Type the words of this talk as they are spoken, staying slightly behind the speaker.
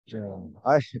Yeah,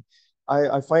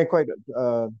 I find quite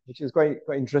which is quite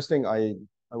interesting. I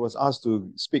was asked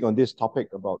to speak on this topic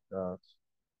about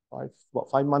about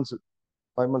 5 months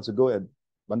ago at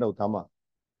Bandar Utama,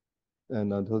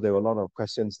 and so there were a lot of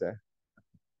questions there.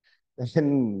 And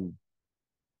then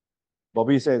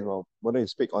Bobby says, "Well, why don't you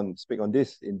speak on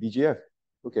this in BGF?"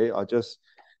 Okay, I'll just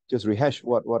rehash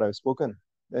what I've spoken.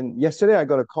 And yesterday I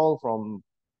got a call from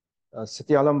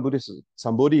Satyalam Buddhist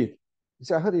somebody. He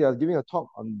said, "I heard you are giving a talk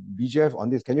on BGF on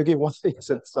this. Can you give one thing?"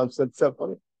 Some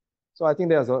on it. So I think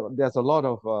there's a lot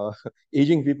of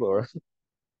aging people, right?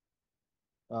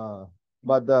 Uh,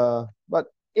 but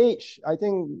age, I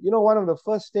think one of the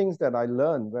first things that I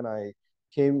learned when I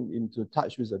came into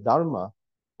touch with the Dharma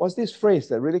was this phrase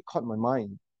that really caught my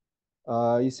mind.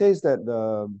 He says that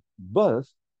the birth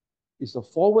is a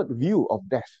forward view of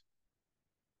death.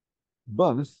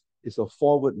 Birth is a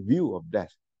forward view of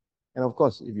death. And of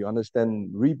course, if you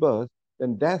understand rebirth,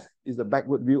 then death is the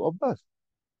backward view of birth.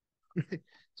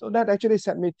 So that actually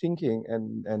set me thinking,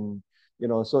 and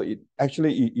so it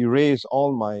actually erased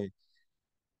all my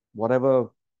whatever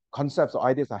concepts or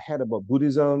ideas I had about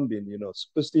Buddhism, being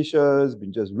superstitious,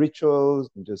 being just rituals,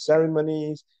 being just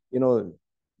ceremonies.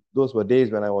 Those were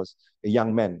days when I was a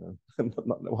young man,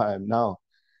 not what I am now.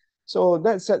 So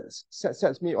that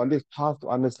sets me on this path to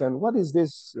understand what is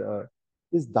this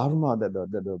dharma that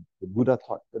the Buddha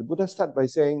taught. The Buddha started by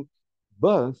saying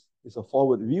birth is a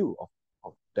forward view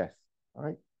of death. All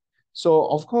right. So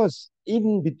of course,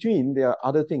 in between there are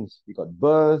other things. You got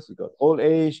birth, you got old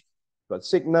age, you got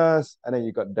sickness, and then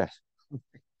you got death.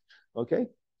 Okay.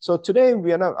 So today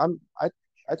we are not.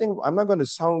 I think I'm not going to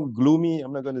sound gloomy.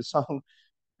 I'm not going to sound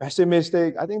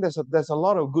pessimistic. I think there's a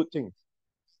lot of good things.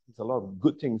 There's a lot of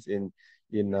good things in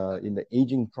the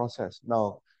aging process.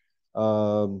 Now,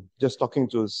 just talking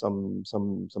to some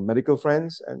medical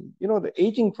friends, and the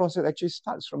aging process actually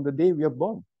starts from the day we are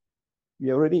born. We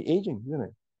are already aging, isn't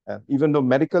it? Even though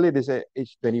medically they say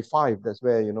age 25, that's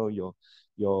where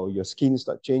your skin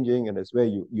start changing, and that's where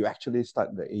you actually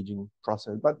start the aging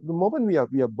process. But the moment we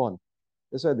are born,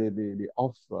 that's why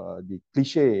the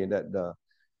cliche that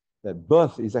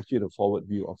birth is actually the forward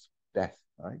view of death,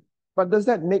 right? But does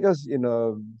that make us in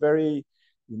a very,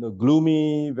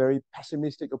 gloomy, very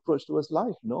pessimistic approach towards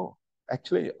life? No,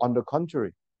 actually, on the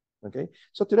contrary. Okay,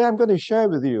 so today I'm going to share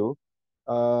with you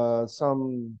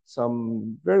some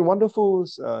very wonderful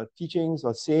teachings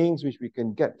or sayings which we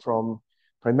can get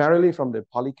primarily from the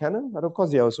Pali Canon, but of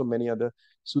course there are also many other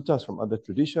suttas from other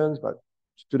traditions. But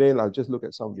today I'll just look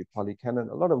at some of the Pali Canon.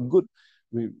 A lot of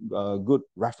good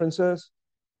references,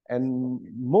 and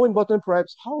more important,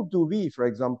 perhaps, how do we, for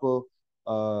example,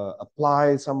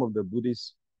 apply some of the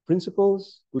Buddhist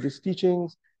principles, Buddhist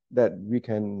teachings that we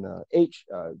can age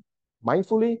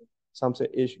mindfully, some say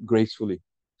age gracefully.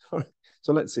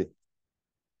 So let's see.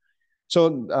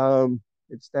 So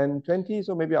it's 10:20,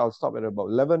 so maybe I'll stop at about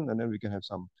 11, and then we can have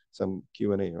some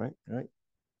Q&A, right? Right.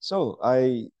 So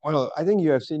I think you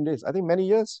have seen this. I think many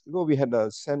years ago we had a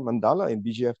Zen mandala in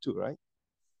BGF too, right?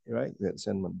 Right, we had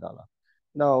Zen mandala.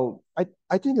 Now,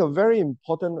 I think a very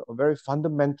important, a very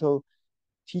fundamental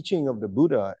teaching of the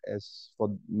Buddha, as for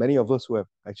many of us who have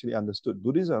actually understood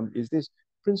Buddhism, is this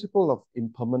principle of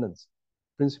impermanence,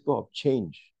 principle of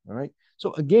change. All right.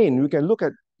 So again, we can look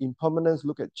at impermanence,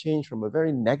 look at change from a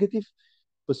very negative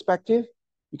perspective.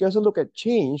 You can also look at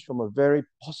change from a very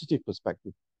positive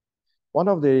perspective. One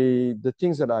of the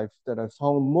things that I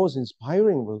found most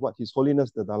inspiring was what His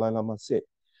Holiness the Dalai Lama said.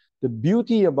 The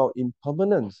beauty about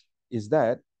impermanence is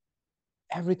that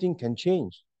everything can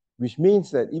change, which means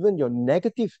that even your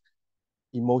negative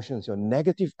emotions, your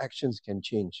negative actions can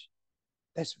change.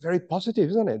 That's very positive,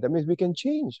 isn't it? That means we can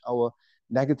change our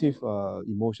negative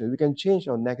emotions. We can change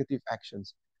our negative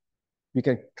actions. We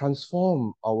can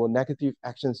transform our negative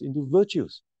actions into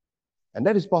virtues. And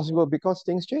that is possible because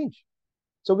things change.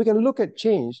 So we can look at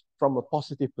change from a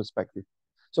positive perspective.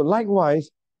 So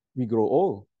likewise, we grow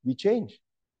old, we change.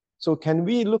 So can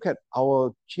we look at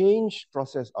our change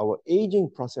process, our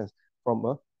aging process from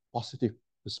a positive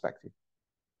perspective?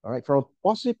 All right, from a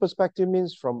positive perspective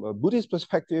means from a Buddhist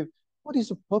perspective, what is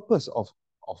the purpose of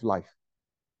life?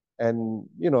 And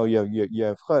you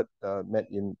have heard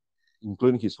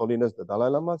including His Holiness the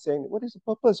Dalai Lama saying, what is the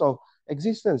purpose of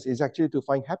existence? Is actually to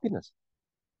find happiness.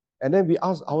 And then we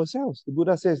ask ourselves, the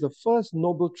Buddha says the first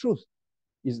noble truth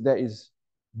is there is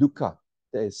dukkha,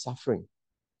 there is suffering.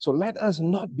 So let us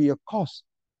not be a cause.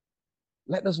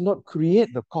 Let us not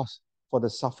create the cause for the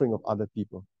suffering of other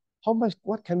people.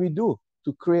 What can we do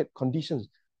to create conditions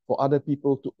for other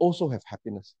people to also have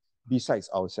happiness besides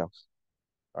ourselves?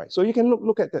 All right. So you can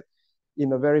look at that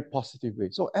in a very positive way.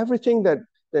 So everything that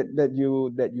that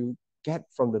you get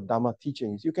from the Dharma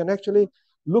teachings, you can actually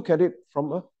look at it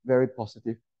from a very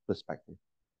positive perspective.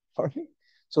 All right.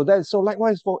 So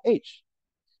likewise for age.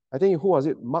 I think who was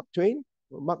it? Mark Twain.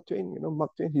 Mark Twain,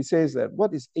 Mark Twain. He says that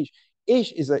what is age?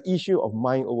 Age is an issue of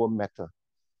mind over matter.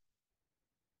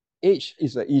 Age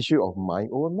is an issue of mind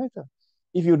over matter.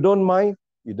 If you don't mind,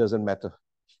 it doesn't matter.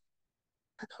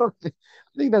 I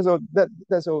think that's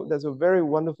a very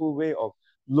wonderful way of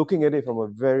looking at it from a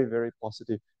very, very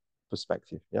positive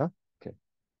perspective. Yeah. Okay.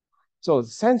 So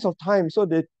sense of time. So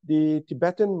the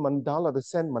Tibetan mandala, the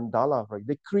Zen mandala, right?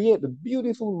 They create a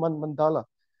beautiful mandala.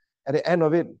 At the end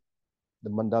of it, the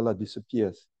mandala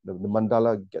disappears. The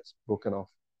mandala gets broken off.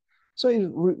 So it's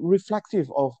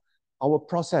reflective of our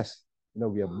process.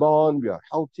 We are born, we are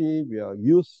healthy, we are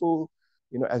youthful.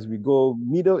 As we go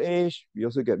middle age, we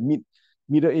also get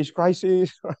middle age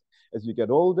crisis as we get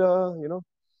older.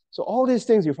 So all these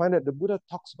things, you find that the Buddha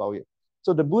talks about it.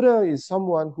 So the Buddha is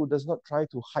someone who does not try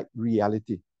to hide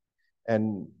reality.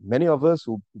 And many of us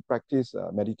who practice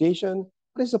meditation,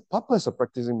 what is the purpose of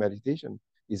practicing meditation?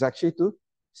 Is actually to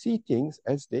see things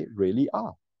as they really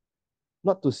are,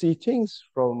 not to see things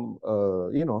from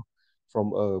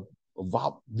a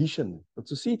warped vision, but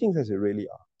to see things as they really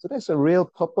are. So that's the real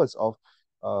purpose of,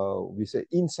 we say,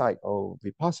 insight or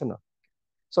vipassana.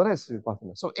 So that's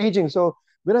vipassana. So aging. So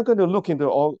we're not going to look into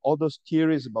all those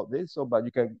theories about this. But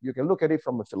you can look at it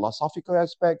from a philosophical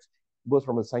aspect, both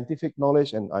from a scientific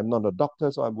knowledge. And I'm not a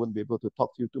doctor, so I wouldn't be able to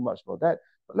talk to you too much about that.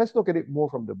 But let's look at it more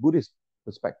from the Buddhist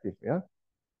perspective. Yeah.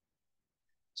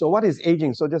 So what is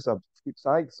aging? So just a flip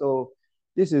side. So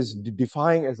this is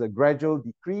defined as a gradual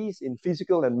decrease in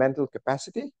physical and mental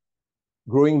capacity,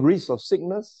 growing risk of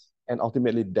sickness, and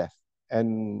ultimately death.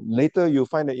 And later you'll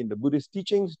find that in the Buddhist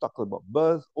teachings, talk about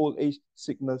birth, old age,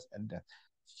 sickness, and death.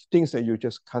 Things that you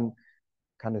just can't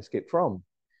escape from.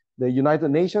 The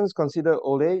United Nations consider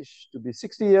old age to be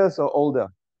 60 years or older,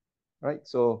 right?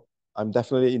 So I'm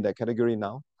definitely in that category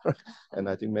now. And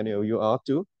I think many of you are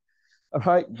too. All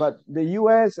right, but the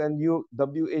US and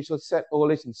WHO set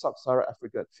old age in sub-Saharan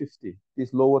Africa at 50.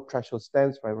 This lower threshold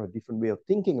stands for a different way of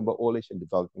thinking about old age in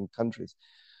developing countries.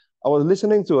 I was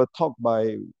listening to a talk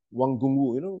by Wang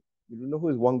Gungwu. You know who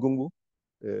is Wang Gungwu?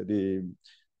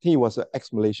 He was an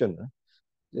ex-Malaysian.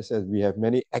 Just as we have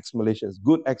many ex-Malaysians,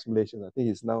 good ex-Malaysians. I think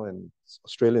he's now an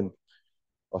Australian,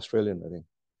 I think.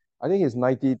 I think he's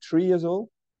 93 years old.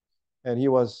 And he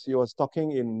was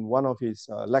talking in one of his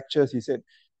lectures. He said,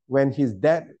 when his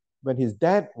dad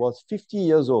was 50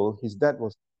 years old, his dad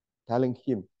was telling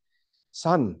him,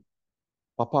 "Son,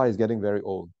 Papa is getting very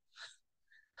old."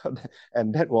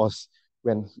 And that was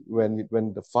when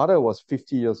the father was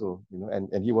 50 years old,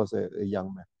 and he was a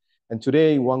young man. And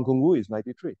today, Wang Gungwu is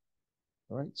 93.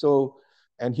 All right. So,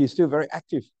 and he's still very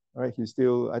active. Right.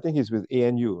 I think he's with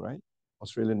ANU, right?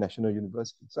 Australian National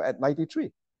University. So at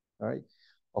 93, all right.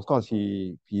 Of course,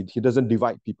 he doesn't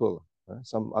divide people. Right?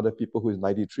 Some other people who is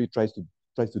 93 tries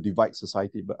to divide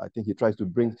society, but I think he tries to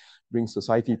bring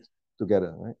society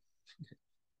together, right?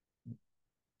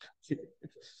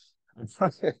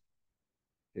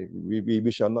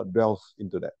 we shall not delve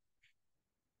into that.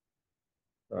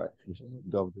 All right, we shall not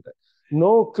delve into that.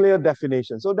 No clear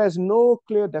definition. So there's no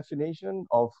clear definition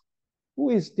of who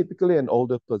is typically an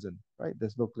older person, right?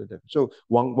 There's no clear definition. So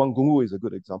Wang Gungwu is a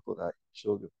good example that I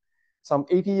showed you. Some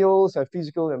 80-year-olds have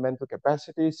physical and mental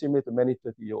capacity similar to many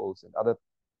 30-year-olds, and other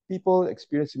people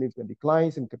experience significant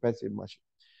declines in capacity much.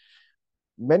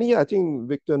 Many, I think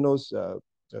Victor knows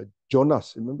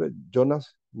Jonas. Remember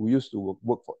Jonas, who used to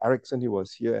work for Ericsson? He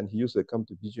was here and he used to come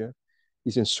to BJ.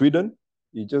 He's in Sweden.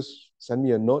 He just sent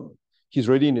me a note. He's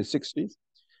already in his 60s.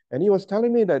 And he was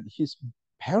telling me that his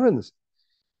parents,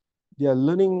 they are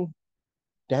learning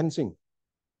dancing.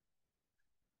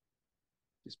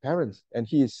 His parents, and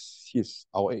he's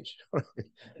our age,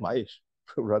 my age,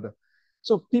 rather.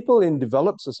 So people in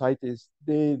developed societies,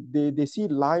 they see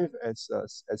life as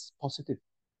positive,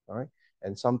 all right.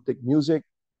 And some take music,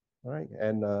 all right.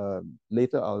 And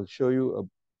later I'll show you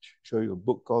a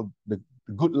book called The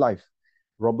Good Life.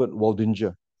 Robert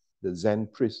Waldinger, the Zen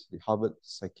priest, the Harvard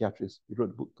psychiatrist, he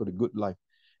wrote a book called The Good Life.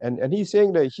 And he's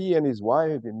saying that he and his wife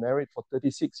have been married for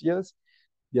 36 years.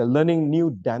 They're learning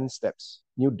new dance steps,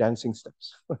 new dancing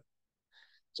steps.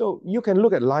 So you can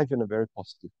look at life in a very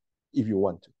positive, if you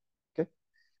want to. Okay.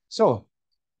 So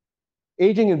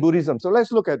aging in Buddhism. So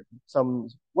let's look at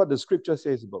what the scripture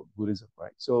says about Buddhism,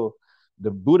 right? So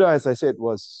the Buddha, as I said,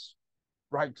 was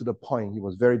right to the point. He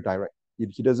was very direct.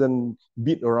 He doesn't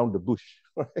beat around the bush,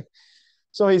 right?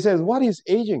 So he says, what is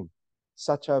aging?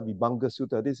 Sacha Vibhanga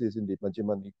Sutta. This is in the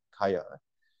Majjhima Nikaya.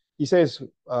 He says,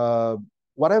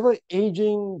 Whatever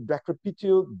aging,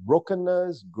 decrepitude,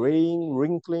 brokenness, graying,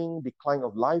 wrinkling, decline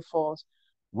of life force,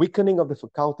 weakening of the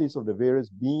faculties of the various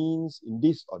beings in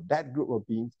this or that group of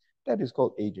beings, that is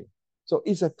called aging. So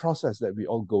it's a process that we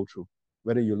all go through,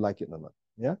 whether you like it or not.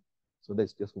 Yeah? So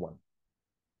that's just one.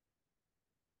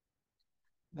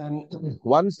 And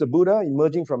once the Buddha,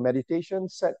 emerging from meditation,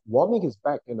 sat warming his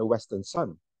back in the western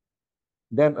sun,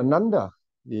 then Ananda,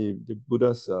 the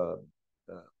Buddha's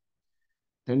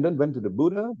attendant, went to the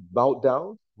Buddha, bowed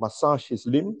down, massaged his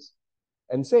limbs,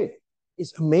 and said,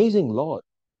 "It's amazing, Lord.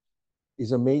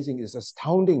 It's amazing. It's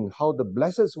astounding how the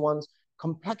Blessed One's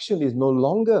complexion is no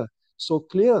longer so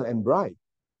clear and bright.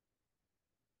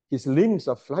 His limbs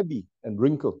are flabby and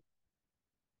wrinkled.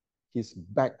 His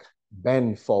back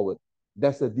bent forward.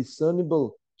 There's a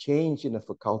discernible change in the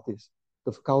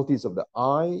faculties of the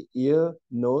eye, ear,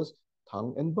 nose,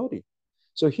 tongue, and body."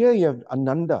 So here you have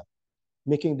Ananda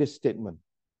making this statement.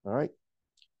 All right.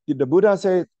 Did the Buddha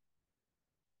say,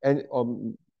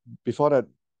 and before that,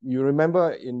 you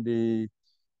remember in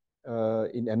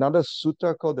another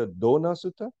sutta called the Dona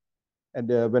Sutta, and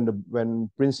when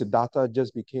Prince Siddhartha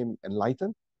just became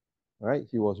enlightened, right?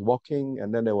 He was walking,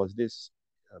 and then there was this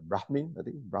Brahmin, I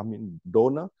think Brahmin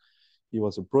Dona. He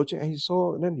was approaching, and he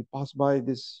saw, and then he passed by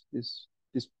this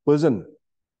person.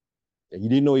 He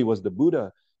didn't know he was the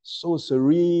Buddha. So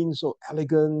serene, so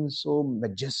elegant, so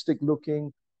majestic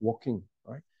looking, walking,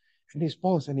 right? And he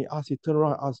paused and he asked, he turned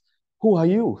around and asked, "Who are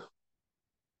you?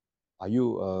 Are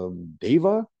you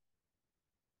Deva?"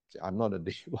 "I'm not a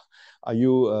Deva." "Are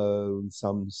you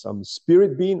some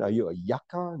spirit being? Are you a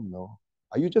yaka?" "No."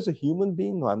 "Are you just a human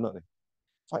being?" "No, I'm not."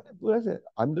 The Buddha said,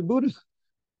 "I'm the Buddha."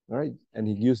 Right? And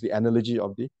he used the analogy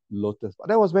of the lotus. But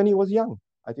that was when he was young.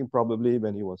 I think probably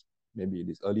when he was maybe in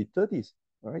his early 30s,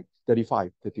 right?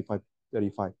 35, 35,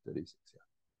 35, 36, yeah,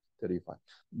 35.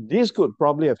 This could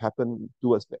probably have happened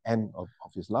towards the end of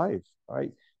his life,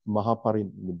 right?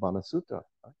 Mahaparinibbana Sutta.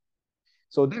 Right?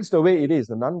 So that's the way it is,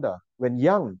 Ananda. When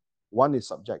young, one is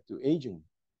subject to aging.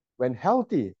 When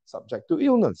healthy, subject to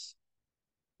illness.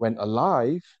 When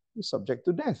alive, is subject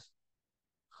to death.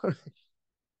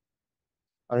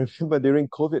 I remember during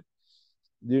COVID,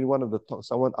 during one of the talks,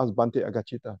 someone asked Bante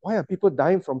Agachita, "Why are people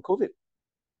dying from COVID?"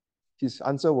 His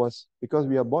answer was, "Because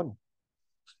we are born."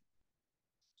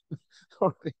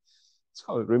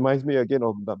 So it reminds me again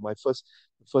of my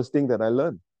first thing that I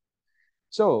learned.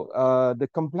 So the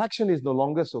complexion is no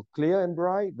longer so clear and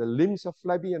bright. The limbs are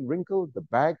flabby and wrinkled. The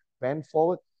back bent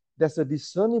forward. There's a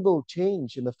discernible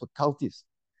change in the faculties.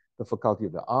 The faculty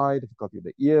of the eye, the faculty of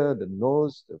the ear, the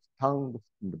nose, the tongue,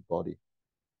 the body.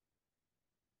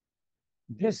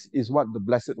 This is what the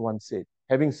Blessed One said.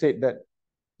 Having said that,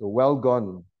 the well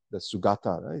gone, the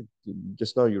Sugata, right?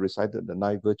 Just now you recited the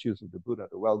 9 virtues of the Buddha,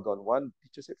 the well gone one.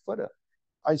 Teacher said further,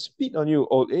 "I spit on you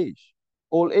old age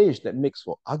that makes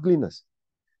for ugliness.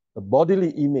 The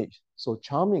bodily image, so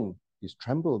charming, is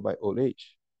trampled by old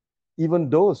age. Even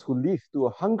those who live to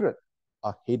 100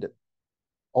 are hated,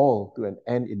 all to an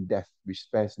end in death, which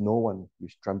spares no one,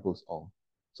 which tramples all."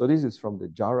 So this is from the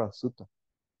Jara Sutta.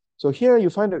 So here you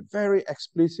find a very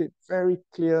explicit, very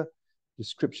clear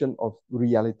description of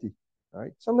reality.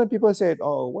 Right? Sometimes people say,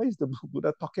 "Oh, why is the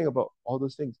Buddha talking about all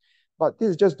those things?" But this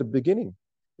is just the beginning.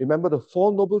 Remember the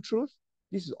 4 noble truths?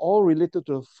 This is all related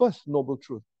to the first noble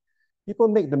truth. People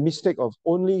make the mistake of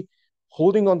only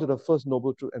holding on to the first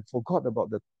noble truth and forgot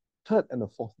about the third and the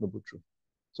fourth noble truth.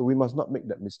 So we must not make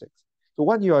that mistake. So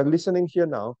what you are listening here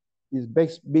now is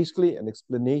basically an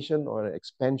explanation or an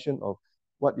expansion of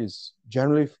what is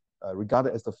generally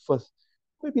regarded as the first,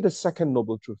 maybe the second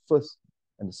noble truth, first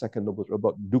and the second noble truth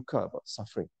about dukkha, about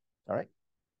suffering. All right.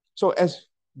 So as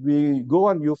we go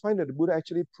on, you'll find that the Buddha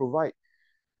actually provide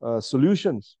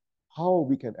solutions how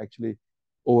we can actually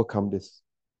overcome this.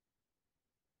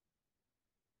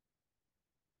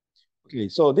 Okay,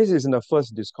 so this is in the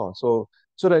first discourse. So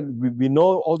that we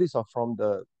know all these are from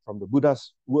the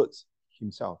Buddha's words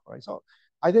himself, right? So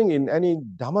I think in any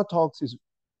Dhamma talks is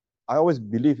I always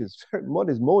believe is what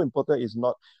is more important is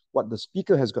not what the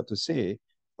speaker has got to say,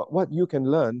 but what you can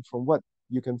learn from what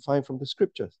you can find from the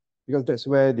scriptures, because that's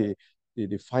where the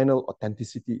final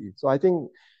authenticity is. So I think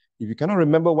if you cannot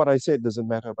remember what I said, it doesn't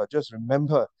matter, but just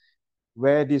remember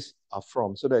where these are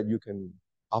from so that you can,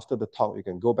 after the talk, you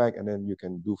can go back and then you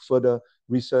can do further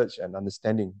research and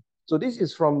understanding. So this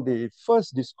is from the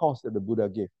first discourse that the Buddha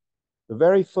gave, the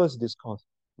very first discourse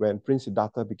when Prince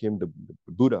Siddhartha became the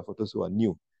Buddha, for those who are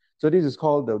new. So this is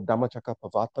called the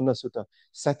Dhammacakkappavattana Sutta,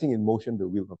 setting in motion the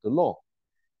wheel of the law.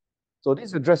 So this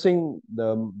is addressing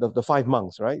the 5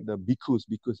 monks, right? The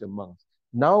bhikkhus and monks.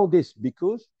 Now this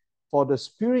bhikkhus, for the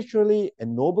spiritually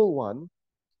ennobled one,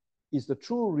 is the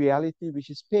true reality, which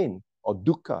is pain or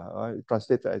dukkha,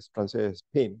 translated as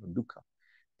pain or dukkha.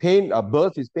 Pain,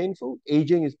 birth is painful,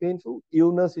 aging is painful,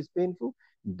 illness is painful,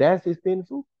 death is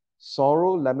painful,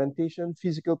 sorrow, lamentation,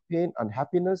 physical pain,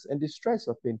 unhappiness, and distress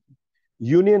are painful.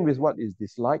 Union with what is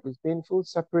disliked is painful,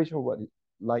 separation from what is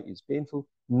liked is painful,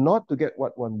 not to get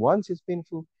what one wants is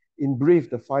painful. In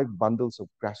brief, the five bundles of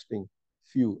grasping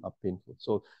few are painful.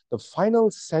 So the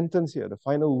final sentence here, the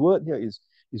final word here is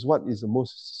what is the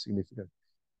most significant.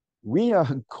 We are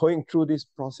going through this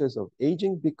process of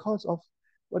aging because of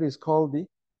what is called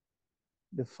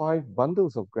the five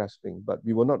bundles of grasping, but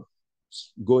we will not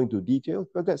go into detail,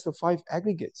 but that's the five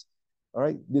aggregates. All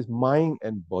right, this mind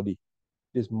and body,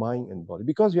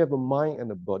 because we have a mind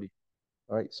and a body.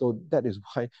 All right, so that is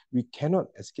why we cannot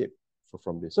escape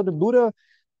from this. So the Buddha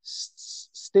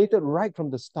stated right from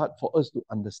the start for us to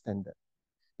understand that,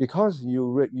 because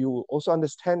you also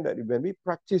understand that when we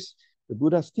practice the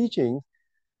Buddha's teaching,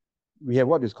 we have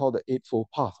what is called the Eightfold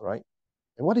Path, right?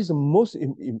 And what is the most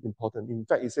important? In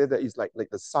fact, it said that it's like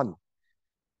the sun,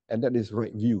 and that is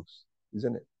right views,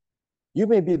 isn't it? You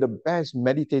may be the best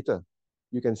meditator.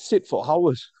 You can sit for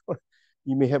hours.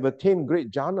 You may have attained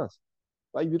great jhanas,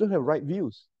 but if you don't have right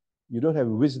views, you don't have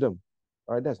wisdom,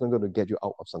 all right, that's not going to get you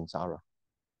out of samsara.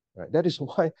 Right? That is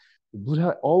why the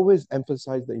Buddha always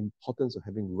emphasized the importance of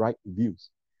having right views,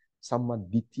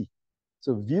 samaditi.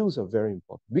 So views are very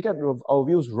important. We get our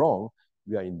views wrong,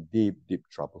 we are in deep, deep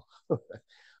trouble.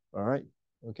 All right,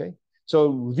 okay.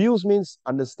 So views means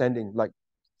understanding. Like,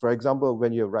 for example,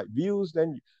 when you have right views,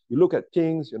 then you look at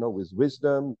things, with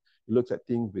wisdom. You look at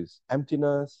things with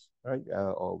emptiness, right,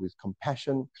 or with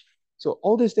compassion. So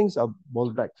all these things are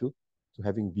boiled back to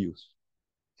having views.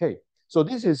 Okay, so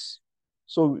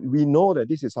we know that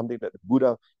this is something that the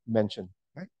Buddha mentioned,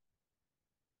 right?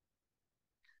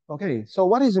 Okay, so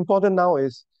what is important now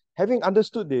is, having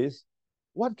understood this,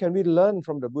 what can we learn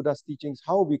from the Buddha's teachings?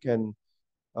 How we can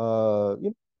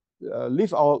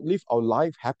live our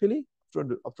life happily?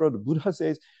 After all, the Buddha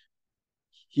says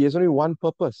he has only one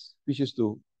purpose, which is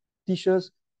to teach us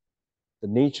the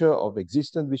nature of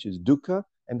existence, which is dukkha,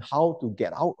 and how to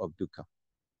get out of dukkha,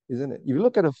 isn't it? If you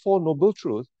look at the Four Noble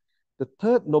Truths, the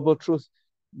third noble truth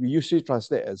we usually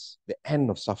translate as the end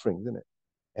of suffering, isn't it?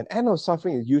 And end of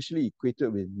suffering is usually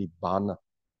equated with nibbana.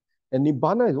 And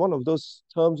nibbana is one of those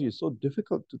terms which is so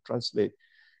difficult to translate.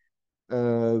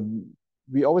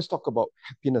 We always talk about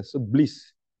happiness, so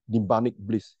bliss, nibbanic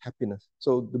bliss, happiness.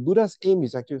 So the Buddha's aim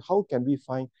is actually, how can we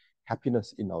find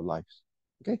happiness in our lives?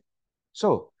 Okay,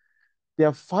 so there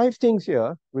are five things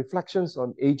here, reflections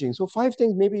on aging. So five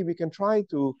things maybe we can try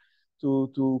to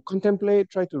contemplate,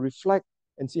 try to reflect,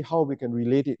 and see how we can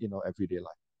relate it in our everyday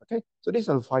life. Okay, so these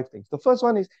are the five things. The first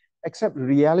one is accept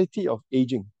reality of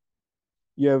aging.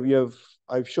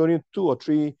 I've shown you two or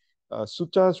three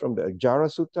suttas, from the Jara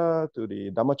Sutta to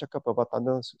the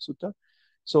Dhammacakkappavattana Sutta.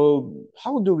 So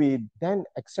how do we then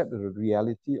accept the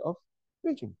reality of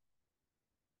aging?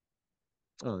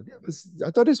 I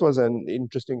thought this was an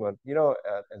interesting one.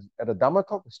 At a Dhamma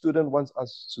talk, a student once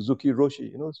asked Suzuki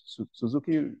Roshi,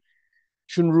 Suzuki,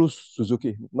 Shunru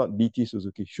Suzuki, not BT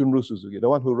Suzuki, Shunru Suzuki, the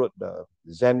one who wrote the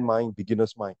Zen Mind,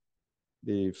 Beginner's Mind,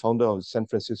 the founder of San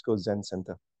Francisco Zen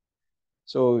Center.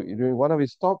 So during one of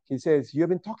his talks, he says, you have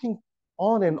been talking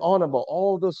on and on about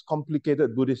all those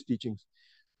complicated Buddhist teachings.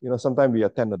 Sometimes we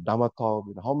attend a Dhamma talk,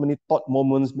 how many thought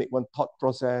moments make one thought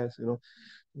process, you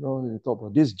talk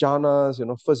about these jhanas,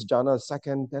 first jhana,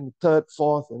 second, then third,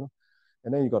 fourth, and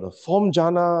then you got a form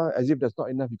jhana, as if there's not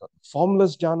enough, you got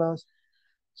formless jhanas.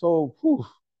 So,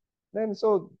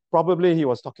 so probably he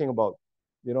was talking about,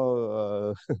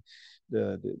 the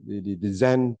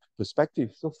Zen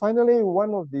perspective. So finally,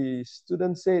 one of the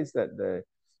students says that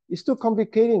it's too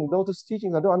complicating, all those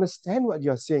teachings, I don't understand what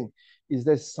you're saying. Is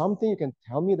there something you can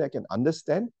tell me that I can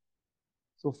understand?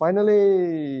 So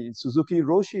finally, Suzuki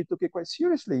Roshi took it quite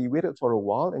seriously. He waited for a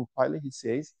while, and finally he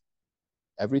says,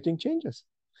 everything changes.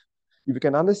 If you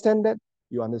can understand that,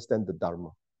 you understand the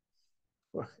Dharma.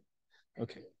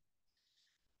 Okay.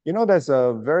 There's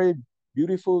a very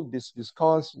beautiful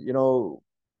discourse.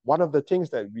 One of the things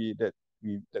that we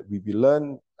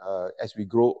learn as we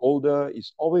grow older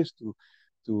is always to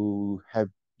do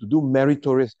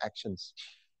meritorious actions,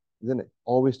 isn't it?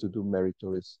 Always to do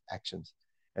meritorious actions.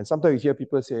 And sometimes you hear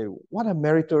people say, what are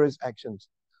meritorious actions?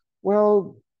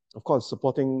 Well, of course,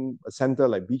 supporting a center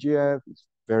like BGF is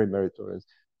very meritorious.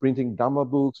 Printing Dhamma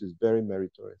books is very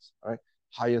meritorious, right?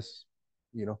 Highest,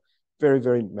 very,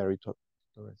 very meritorious.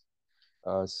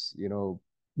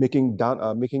 Making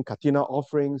katina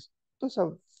offerings, those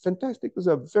are fantastic. Those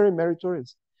are very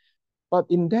meritorious. But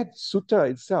in that sutta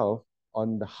itself,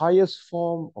 on the highest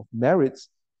form of merits,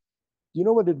 do you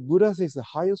know what the Buddha says the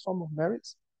highest form of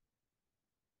merits?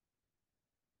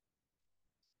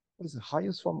 What is the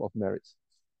highest form of merits?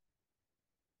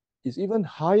 It's even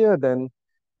higher than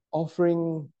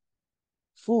offering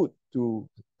food to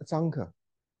a Sangha.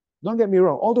 Don't get me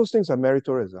wrong, all those things are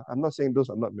meritorious. I'm not saying those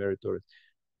are not meritorious.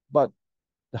 But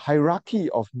the hierarchy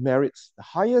of merits, the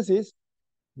highest is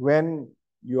when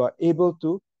you are able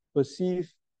to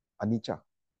perceive anicca,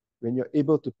 when you're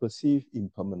able to perceive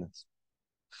impermanence.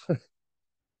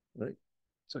 Right?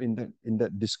 So in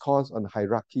that discourse on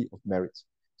hierarchy of merits.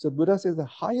 So Buddha says the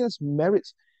highest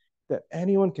merits that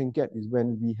anyone can get is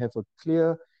when we have a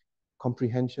clear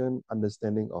comprehension,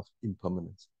 understanding of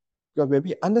impermanence. Because when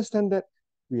we understand that,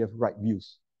 we have right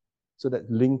views. So that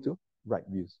link to right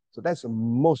views. So that's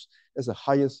the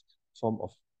highest form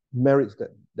of merits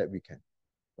that we can.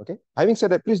 Okay. Having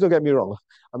said that, please don't get me wrong.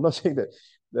 I'm not saying that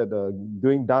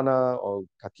doing dana or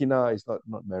katina is not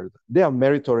meritorious. They are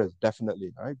meritorious,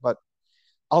 definitely. All right. But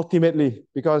ultimately,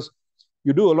 because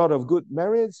you do a lot of good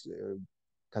merits,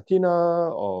 katina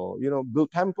or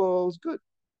build temples, good.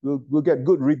 We'll get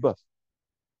good rebirth.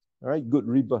 All right, good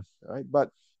rebirth. All right, but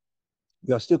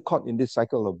we are still caught in this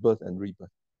cycle of birth and rebirth.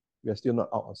 We are still not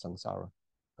out of samsara.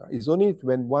 It's only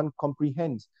when one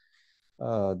comprehends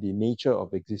the nature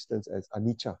of existence as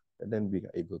anicca that then we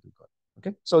are able to go.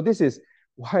 Okay, so this is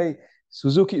why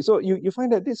Suzuki. So you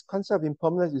find that this concept of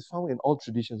impermanence is found in all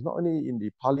traditions, not only in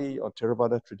the Pali or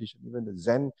Theravada tradition, even the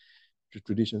Zen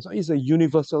tradition. So it's a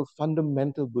universal,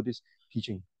 fundamental Buddhist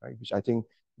teaching, right? Which I think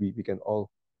we can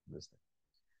all understand.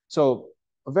 So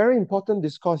a very important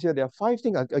discourse here. There are 5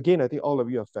 things. Again, I think all of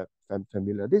you are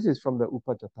familiar. This is from the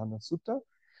Upajjhatthana Sutta,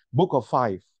 book of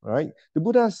 5. All right. The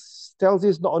Buddha tells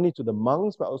this not only to the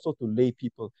monks, but also to lay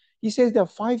people. He says there are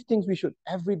 5 things we should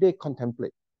every day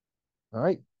contemplate. All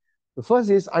right. The first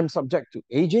is I'm subject to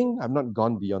aging. I'm not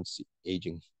gone beyond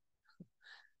aging.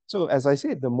 So as I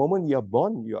said, the moment you're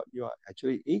born, you are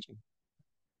actually aging.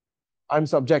 I'm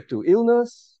subject to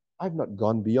illness. I've not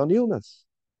gone beyond illness.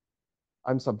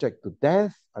 I'm subject to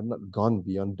death. I'm not gone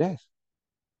beyond death.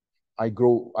 I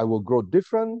will grow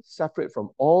different, separate from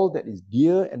all that is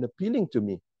dear and appealing to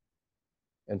me.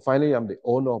 And finally, I'm the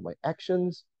owner of my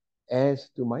actions, as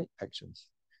to my actions.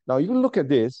 Now, you look at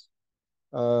this.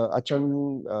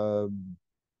 Achan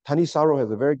Thanisaro has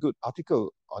a very good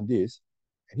article on this.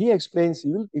 And he explains,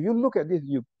 if you look at this,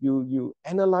 you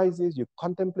analyze this, you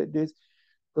contemplate this,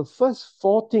 the first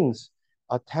 4 things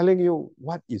are telling you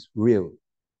what is real.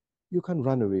 You can't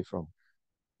run away from.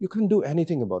 You can't do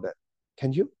anything about that.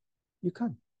 Can you? You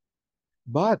can't.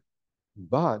 But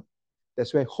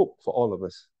that's where hope for all of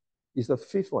us is the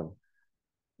 5th one.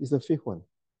 Is the 5th one.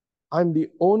 I'm the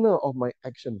owner of my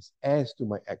actions as to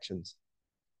my actions.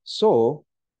 So,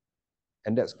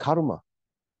 and that's karma.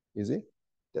 Is it?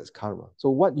 That's karma. So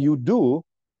what you do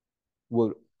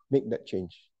will make that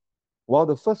change. While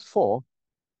the first 4,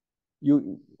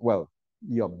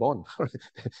 you're born.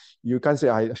 You can't say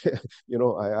I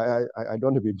don't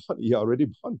want to be born. You're already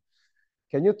born.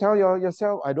 Can you tell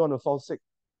yourself I don't want to fall sick?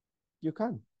 You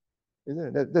can't.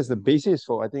 Isn't it? That's the basis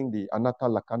for, I think, the Anatta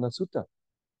Lakkhana Sutta.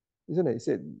 Isn't it? It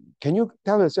said, can you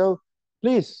tell yourself,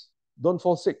 please don't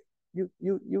fall sick? You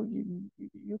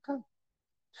can't.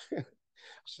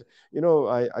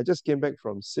 I just came back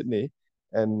from Sydney,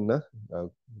 and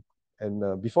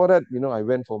before that, I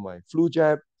went for my flu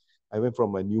jab. I went for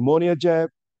my pneumonia jab.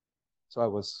 So I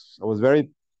was very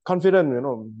confident,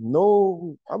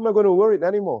 no, I'm not going to worry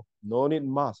anymore. No need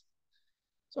mask.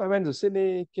 So I went to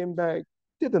Sydney, came back,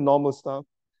 did the normal stuff.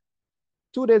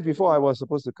 2 days before I was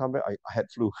supposed to come back, I had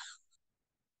flu.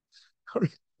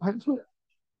 I had flu.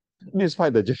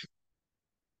 Despite the jab.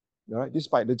 All right,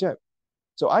 despite the jab.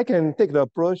 So I can take the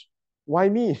approach, why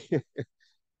me?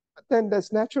 Then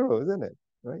that's natural, isn't it?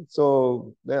 Right?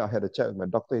 So then I had a chat with my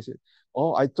doctor. He said,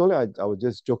 oh, I told him I was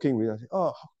just joking with him. I said,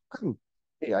 oh, how come?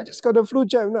 Hey, I just got the flu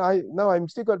jab. Now I'm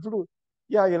still got flu.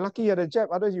 Yeah, you're lucky you had a jab,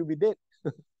 otherwise you'll be dead.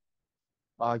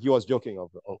 He was joking,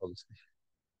 obviously.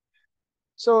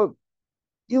 So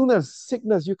illness,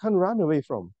 sickness, you can't run away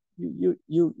from.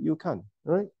 You can't,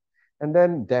 right? And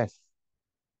then death.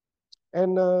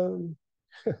 And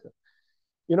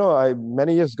I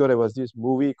many years ago there was this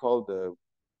movie called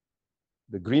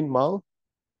the Green Mile.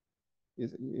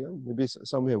 Maybe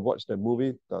some have watched that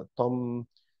movie. Tom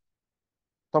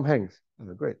Hanks,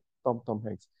 great. Tom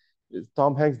Hanks.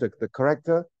 Tom Hanks, the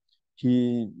character.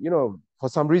 He, for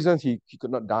some reasons he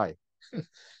could not die.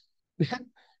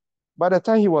 By the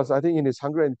time he was, I think, in his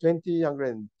 120,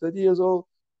 130 years old,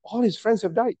 all his friends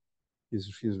have died.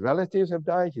 His relatives have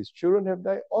died. His children have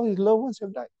died. All his loved ones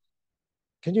have died.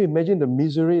 Can you imagine the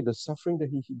misery, the suffering that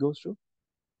he goes through?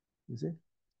 You see?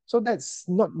 So that's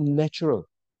not natural.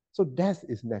 So death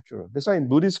is natural. That's why in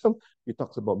Buddhism, we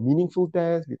talk about meaningful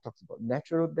death, we talk about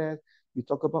natural death, we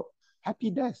talk about happy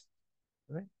death,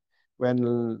 right?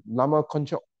 When Lama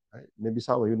Konchok, right? Maybe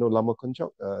some of you know Lama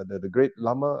Konchok, the great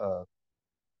Lama,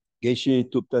 Geshe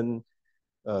Tupten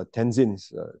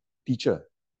Tenzin's teacher,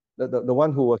 the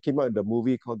one who came out in the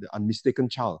movie called The Unmistaken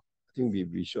Child. I think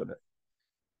we showed that.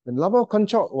 When Lama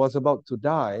Konchok was about to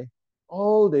die,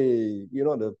 all the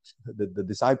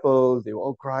disciples, they were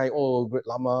all crying, oh, great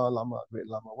Lama, Lama, great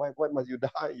Lama. Why must you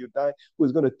die? You die.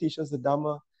 Who's going to teach us the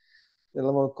Dhamma? Then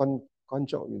Lama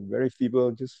Konchok, very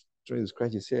feeble, just trying to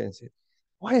scratch his head and said,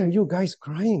 why are you guys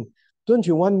crying? Don't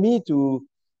you want me to,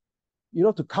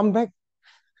 to come back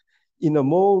in a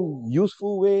more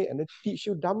useful way and then teach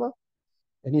you Dhamma?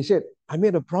 And he said, I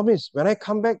made a promise. When I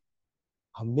come back,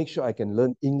 I'll make sure I can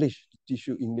learn English, teach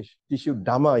you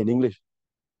Dhamma in English.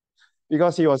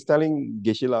 Because he was telling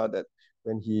Geshe-la that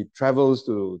when he travels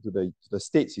to the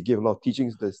States, he gave a lot of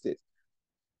teachings to the States.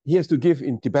 He has to give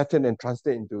in Tibetan and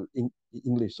translate into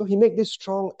English. So he made this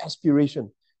strong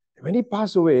aspiration. When he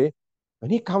passed away,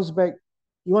 when he comes back,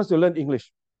 he wants to learn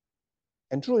English.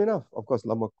 And true enough, of course,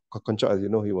 Lama Konchak, as you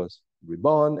know, he was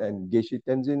reborn, and Geshe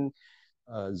Tenzin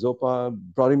Zopa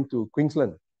brought him to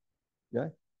Queensland. Yeah,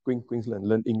 Queensland,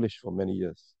 learned English for many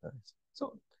years.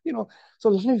 So, so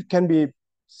life can be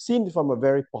seen from a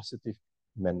very positive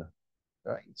manner.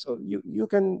 Right. So you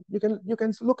can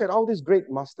look at all these great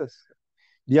masters.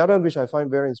 The other which I find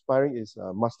very inspiring is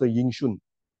Master Ying Shun.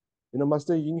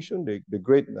 Master Ying Shun, the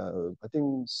great I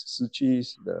think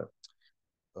Sichi's the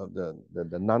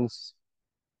nuns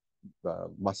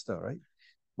master, right?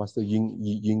 Master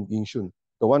Ying Shun,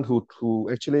 the one who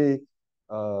actually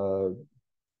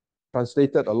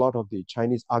translated a lot of the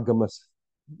Chinese agamas.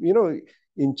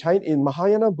 In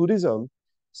Mahayana Buddhism,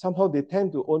 somehow they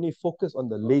tend to only focus on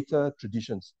the later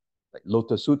traditions, like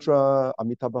Lotus Sutra,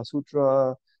 Amitabha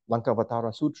Sutra,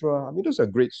 Lankavatara Sutra. I mean, those are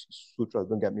great sutras,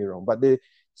 don't get me wrong, but they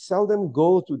seldom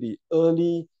go to the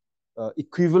early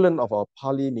equivalent of our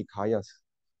Pali Nikayas.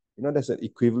 There's an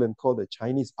equivalent called the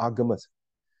Chinese agamas.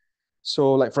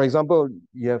 So, like, for example,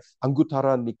 you have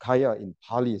Anguttara Nikaya in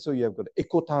Pali. So you have got the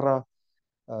Ekotara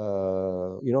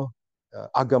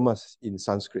agamas in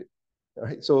Sanskrit,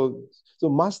 right? So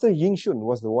Master Ying Shun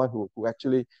was the one who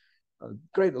actually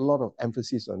created a lot of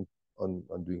emphasis on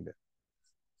doing that.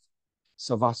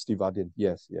 Savastivadin,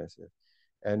 yes.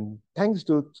 And thanks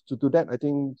to that, I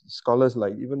think scholars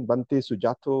like even Bante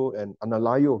Sujato and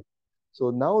Liow, so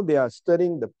now they are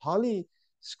studying the Pali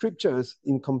scriptures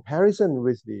in comparison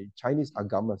with the Chinese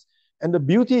agamas. And the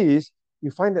beauty is,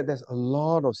 you find that there's a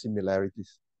lot of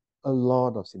similarities.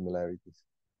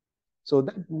 So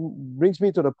that brings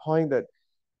me to the point that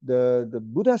the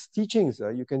Buddha's teachings,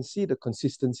 you can see the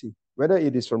consistency, whether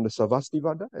it is from the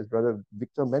Savastivada, as Brother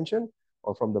Victor mentioned,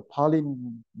 or from the Pali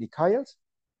Nikayas,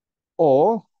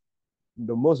 or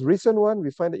the most recent one,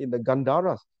 we find it in the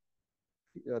Gandharas,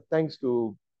 thanks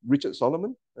to Richard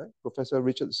Solomon, right? Professor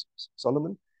Richard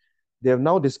Solomon. They have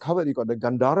now discovered you got the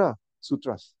Gandhara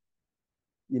Sutras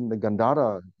in the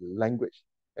Gandhara language.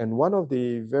 And one of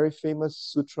the very famous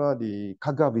sutra, the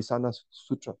Khagavisana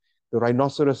Sutra, the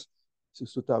rhinoceros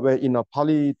sutta, where in a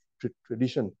Pali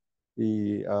tradition,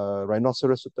 the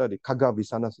rhinoceros sutta, the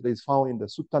Khagavisana Sutta, is found in the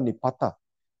Sutta Nipata,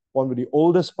 one of the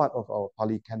oldest part of our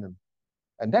Pali canon.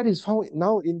 And that is found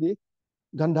now in the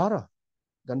Gandhara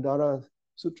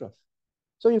Sutras.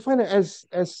 So you find that as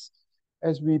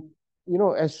we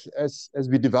as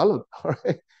we develop,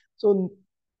 right? So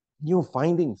new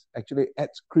findings actually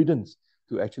adds credence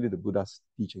to actually the Buddha's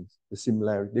teachings, the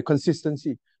similarity, the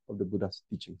consistency of the Buddha's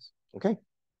teachings. Okay,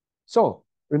 so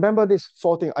remember this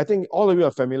four things. I think all of you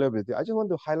are familiar with it. I just want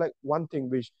to highlight one thing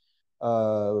which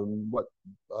what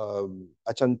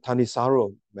Ajahn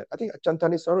Thanisaro met. I think Ajahn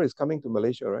Thanisaro is coming to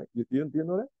Malaysia, right? Do you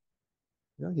know that?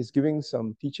 Yeah, he's giving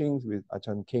some teachings with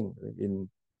Ajahn King in,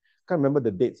 can't remember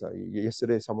the dates.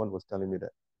 Yesterday someone was telling me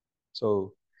that.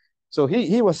 So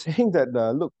he was saying that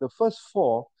look, the first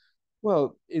four,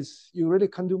 well, is you really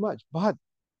can't do much. But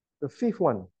the fifth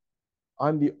one,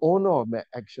 I'm the owner of my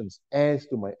actions, heirs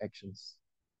to my actions.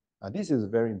 This is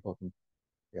very important.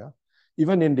 Yeah.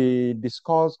 Even in the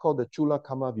discourse called the Chula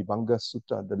Kama Vibhanga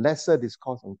Sutta, the lesser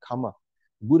discourse on karma,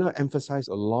 Buddha emphasized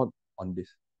a lot on this,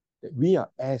 that we are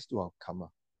heirs to our karma.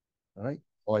 All right?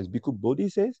 Or as Bhikkhu Bodhi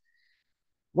says,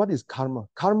 what is karma?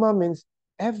 Karma means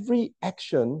every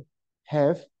action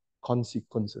have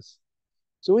consequences.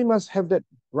 So we must have that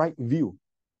right view.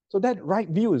 So that right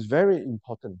view is very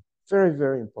important, very,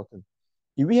 very important.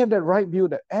 If we have that right view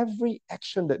that every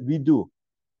action that we do,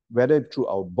 whether through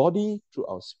our body, through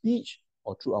our speech,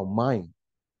 or through our mind.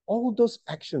 All those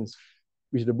actions,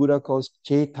 which the Buddha calls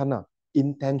cetana,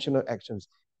 intentional actions,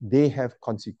 they have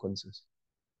consequences.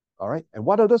 All right. And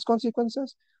what are those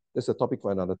consequences? That's a topic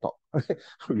for another talk.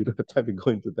 We don't have time to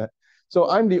go into that. So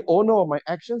I'm the owner of my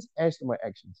actions as to my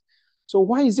actions. So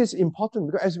why is this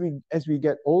important? Because as we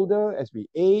get older, as we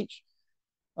age,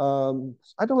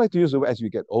 I don't like to use the word as we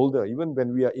get older. Even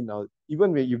when we are in our,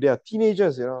 even when, if they are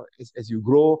teenagers, as you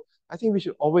grow, I think we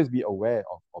should always be aware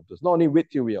of this. Not only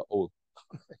wait till we are old.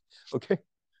 Okay.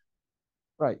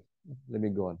 Right. Let me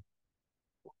go on.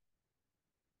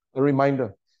 A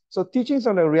reminder. So teachings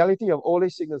on the reality of old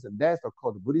age, sickness, and death,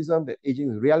 according to Buddhism, that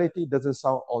aging is reality, doesn't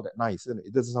sound all that nice, isn't it?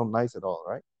 It doesn't sound nice at all,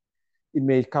 right? It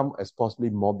may come as possibly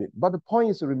morbid. But the point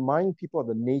is to remind people of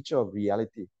the nature of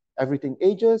reality. Everything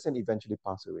ages and eventually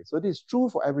passes away. So this is true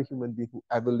for every human being who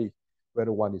ever lived,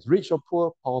 whether one is rich or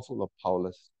poor, powerful or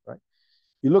powerless, right?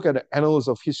 You look at the annals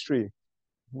of history,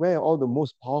 where are all the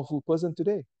most powerful person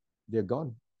today? They're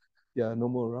gone. They are no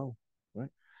more around, right?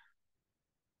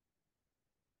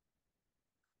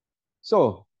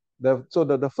 So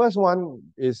the first one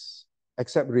is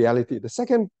accept reality. The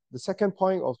second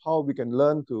point of how we can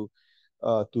learn to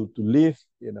live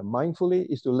mindfully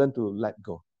is to learn to let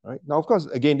go. Right now, of course,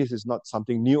 again, this is not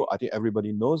something new. I think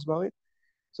everybody knows about it.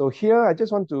 So here, I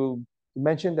just want to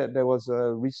mention that there was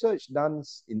a research done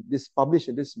published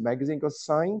in this magazine called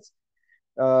Science,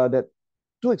 that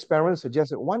two experiments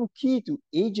suggested one key to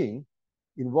aging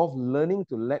involved learning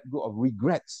to let go of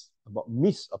regrets about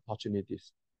missed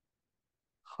opportunities.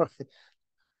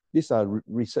 These are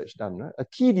research done, right? A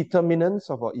key determinant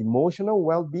of our emotional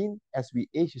well-being as we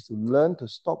age is to learn to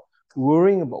stop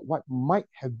worrying about what might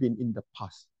have been in the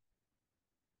past,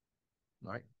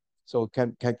 right? So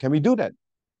can we do that?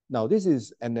 Now, this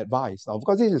is an advice. Now, of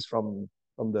course, this is from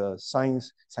the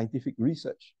scientific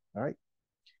research, all right?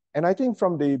 And I think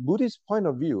from the Buddhist point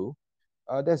of view,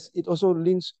 it also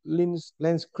lends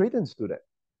credence to that,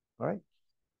 all right?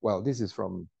 Well, this is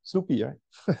from Snoopy,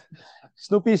 right?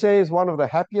 Snoopy says one of the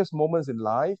happiest moments in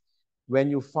life when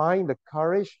you find the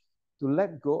courage to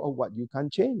let go of what you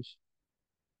can't change.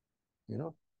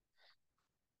 You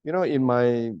know, in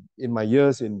my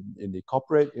years in the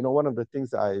corporate, one of the things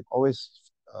that I always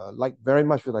like very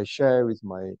much that I share with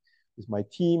my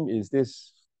team is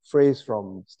this phrase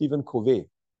from Stephen Covey.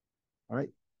 All right,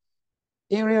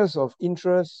 areas of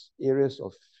interest, areas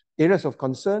of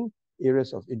concern,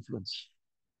 areas of influence.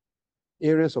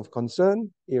 Areas of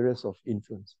concern, areas of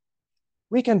influence.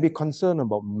 We can be concerned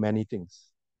about many things.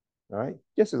 All right.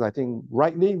 Just as I think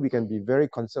rightly, we can be very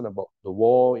concerned about the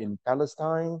war in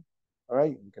Palestine. All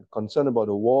right. We can concern about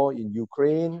the war in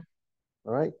Ukraine.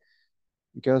 All right.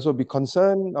 You can also be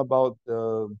concerned about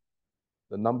the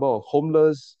number of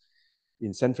homeless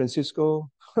in San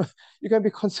Francisco. You can be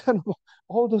concerned about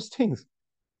all those things.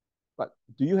 But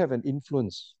do you have an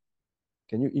influence?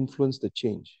 Can you influence the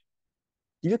change?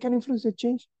 If you can influence the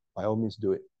change, by all means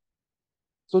do it.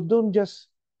 So don't just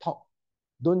talk.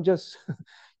 Don't just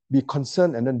be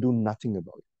concerned and then do nothing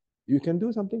about it. You can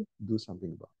do something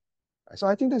about it. So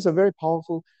I think that's a very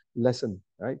powerful lesson,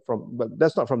 right? But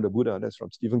that's not from the Buddha, that's from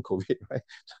Stephen Covey, right?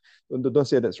 Don't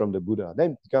say that's from the Buddha.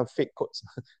 Then you got fake quotes,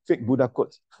 fake Buddha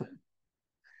quotes.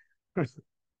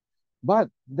 But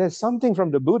there's something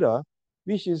from the Buddha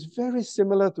which is very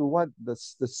similar to what the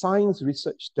science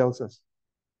research tells us.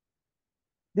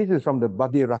 This is from the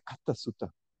Bhadhirakata Sutta,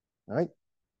 right?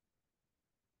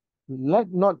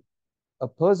 Let not a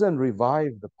person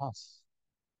revive the past,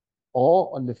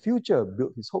 or on the future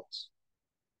build his hopes.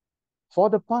 For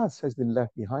the past has been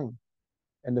left behind,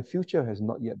 and the future has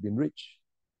not yet been reached.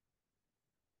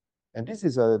 And this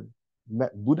is a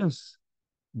Buddhist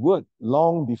word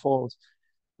long before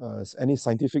any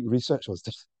scientific research was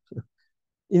done.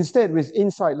 Instead, with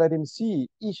insight, let him see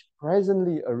each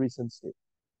presently a recent state.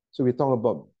 So we talk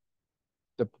about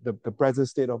the present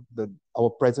state of our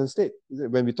present state.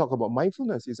 When we talk about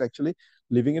mindfulness, it's actually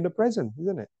living in the present,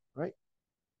 isn't it? Right?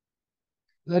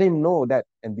 Let him know that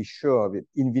and be sure of it,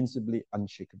 invincibly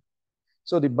unshaken.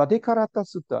 So the Bhadhikarata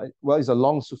Sutta, well, it's a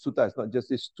long sutta, it's not just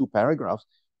these two paragraphs,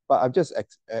 but I've just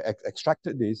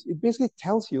extracted this. It basically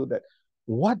tells you that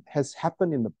what has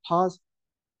happened in the past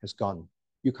has gone.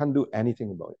 You can't do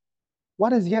anything about it.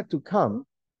 What is yet to come,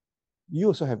 you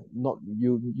also have not,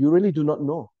 you really do not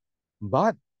know.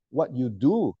 But what you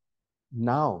do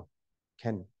now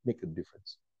can make a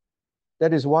difference.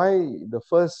 That is why the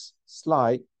first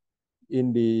slide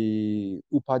in the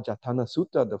Upajjhatthana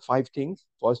Sutta, the 5 things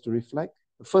for us to reflect,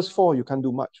 the first 4, you can't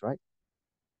do much, right?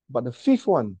 But the 5th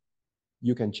one,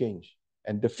 you can change.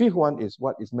 And the 5th one is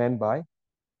what is meant by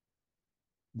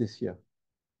this here.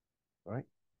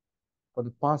 For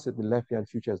the past has been left here and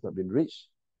future has not been reached.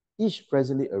 Each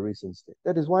presently a recent state.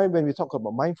 That is why when we talk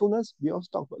about mindfulness, we also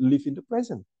talk about live in the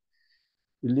present.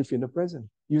 We live in the present.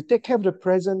 You take care of the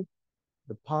present,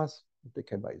 the past will take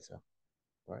care by itself,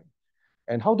 right?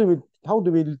 And how do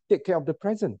we take care of the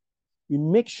present? We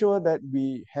make sure that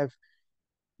we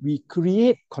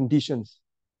create conditions.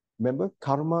 Remember,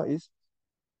 karma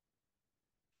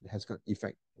has got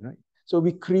effect, right? So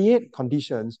we create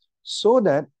conditions so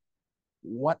that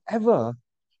whatever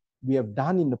we have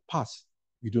done in the past,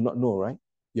 we do not know, right?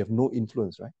 We have no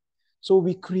influence, right? So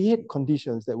we create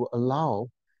conditions that will allow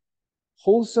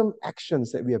wholesome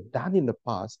actions that we have done in the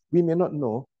past, we may not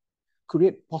know,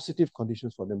 create positive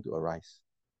conditions for them to arise,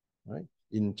 right?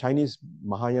 In Chinese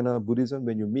Mahayana Buddhism,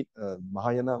 when you meet a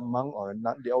Mahayana monk or a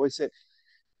nun, they always say,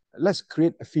 let's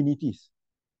create affinities.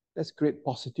 Let's create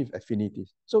positive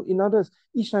affinities. So in others,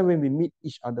 each time when we meet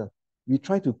each other, we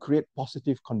try to create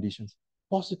positive conditions,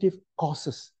 positive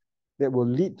causes that will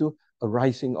lead to a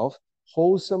rising of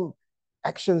wholesome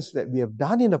actions that we have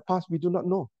done in the past, we do not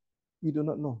know. We do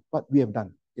not know what we have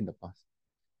done in the past.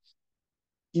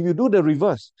 If you do the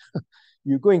reverse,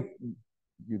 you go and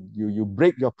you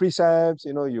break your precepts,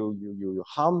 you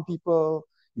harm people,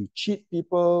 you cheat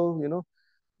people,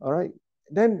 all right,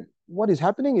 then what is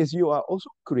happening is you are also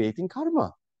creating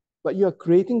karma, but you are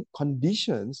creating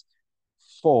conditions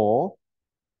for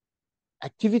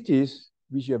activities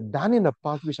which you have done in the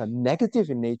past, which are negative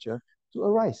in nature, to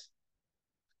arise.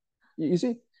 You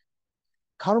see,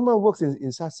 karma works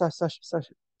in such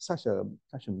a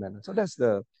manner. So that's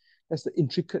the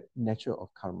intricate nature of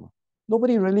karma.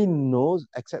 Nobody really knows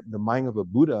except the mind of a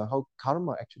Buddha how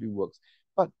karma actually works.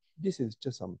 But this is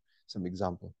just some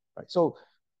example, right? So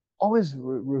always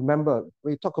remember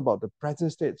when you talk about the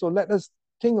present state. So let us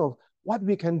think of what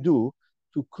we can do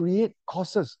to create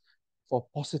causes for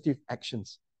positive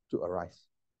actions to arise,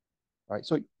 right?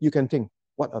 So you can think,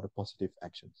 what are the positive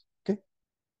actions? Okay.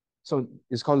 So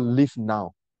it's called live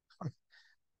now.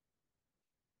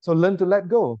 So learn to let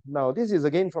go. Now, this is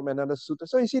again from another sutta.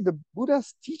 So you see, the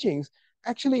Buddha's teachings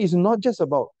actually is not just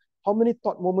about how many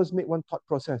thought moments make one thought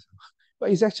process,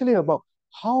 but it's actually about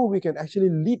how we can actually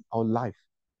lead our life.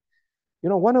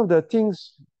 One of the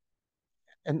things,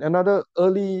 and another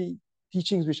early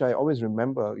teachings which I always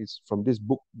remember is from this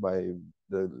book by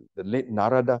the late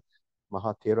Narada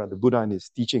Mahathera, the Buddha and his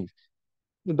teachings.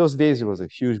 In those days, it was a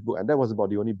huge book, and that was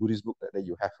about the only Buddhist book that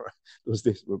you have, right? Those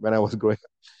days when I was growing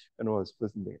up, when I was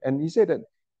first there. And he said that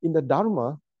in the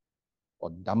Dharma, or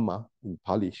Dhamma in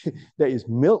Pali, there is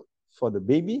milk for the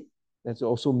baby, there's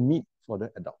also meat for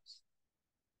the adults.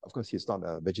 Of course, he's not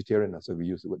a vegetarian, so we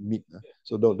use the word meat.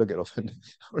 So don't get offended.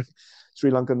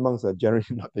 Sri Lankan monks are generally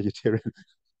not vegetarian.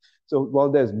 So while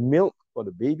there's milk for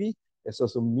the baby, there's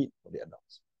also meat for the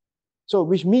adults. So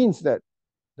which means that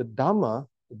the Dhamma,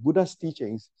 the Buddha's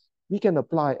teachings, we can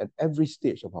apply at every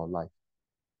stage of our life.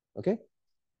 Okay?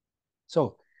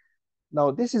 So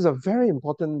now this is a very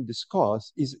important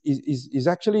discourse, is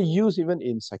actually used even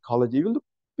in psychology. You look,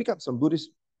 pick up some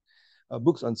Buddhist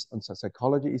books on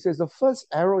psychology. It says the first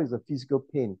arrow is the physical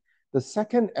pain. The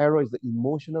second arrow is the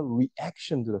emotional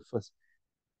reaction to the first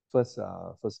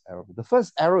arrow. The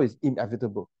first arrow is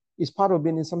inevitable. It's part of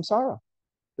being in samsara.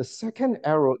 The second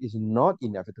arrow is not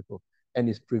inevitable and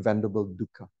is preventable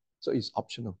dukkha. So it's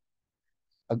optional.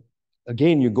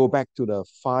 Again, you go back to the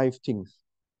five things.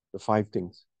 The five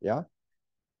things. Yeah.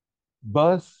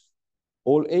 Birth,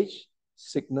 old age,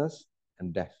 sickness,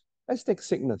 and death. Let's take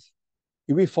sickness.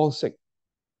 If we fall sick,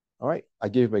 all right, I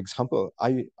gave an example.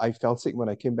 I fell sick when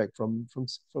I came back from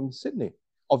Sydney.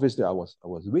 Obviously, I was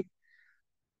weak.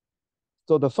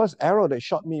 So the first arrow that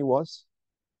shot me was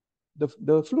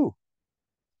the flu.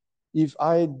 If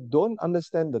I don't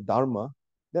understand the Dharma,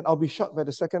 then I'll be shot by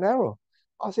the second arrow.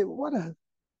 I'll say, what a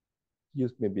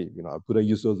maybe I could have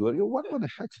used those words. What the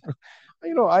heck?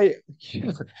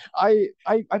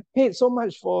 I paid so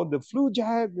much for the flu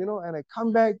jab, and I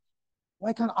come back.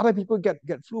 Why can't other people get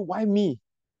flu? Why me?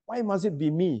 Why must it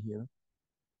be me?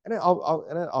 And then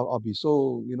I'll be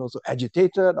so so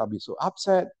agitated. I'll be so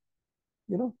upset.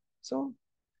 So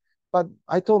but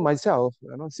I told myself,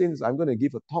 since I'm going to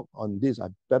give a talk on this, I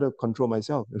better control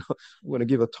myself. I'm going to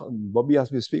give a talk. Bobby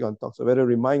asked me to speak on talks. So I better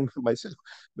remind myself,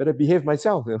 better behave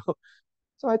myself.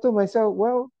 So I told myself,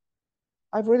 well,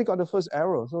 I've already got the first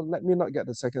arrow, so let me not get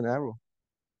the second arrow.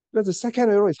 Because the second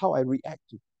arrow is how I react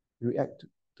to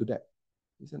that,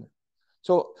 isn't it?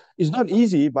 So it's not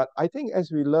easy, but I think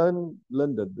as we learn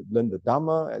the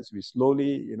Dhamma, as we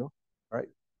slowly, right,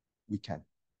 we can.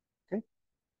 Okay.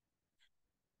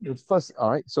 The first,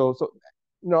 all right. So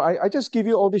I just give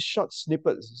you all these short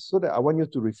snippets so that I want you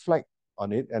to reflect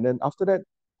on it, and then after that,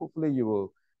 hopefully you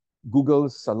will Google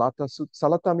Salata.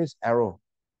 Salata means arrow.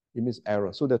 It means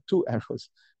arrow. So there are two arrows,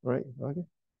 right? Okay.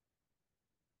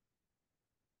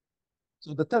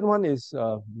 So the third one is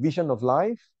vision of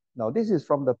life. Now this is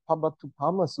from the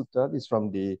Pabatuppama Sutta. This is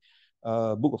from the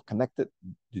book of Connected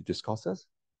Discourses.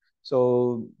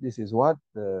 So this is what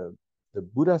the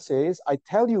Buddha says. I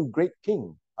tell you, great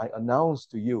king, I announce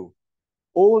to you,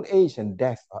 old age and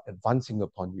death are advancing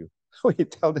upon you. So he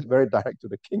tells it very direct to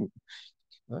the king.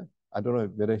 Right? I don't know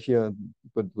whether here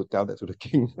people would tell that to the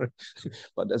king,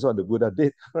 but that's what the Buddha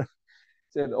did.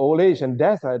 Said, old age and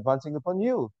death are advancing upon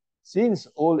you. Since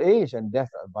old age and death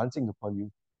are advancing upon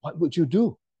you, what would you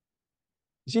do?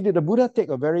 You see, did the Buddha take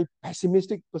a very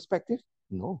pessimistic perspective?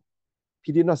 No.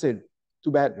 He did not say,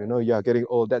 too bad, you are getting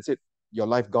old, that's it, your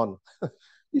life gone.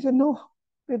 He said, no.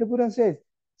 The Buddha says,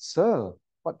 sir,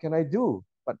 what can I do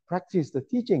but practice the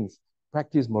teachings,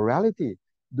 practice morality,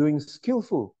 doing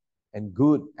skillful and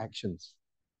good actions.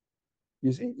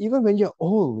 You see, even when you're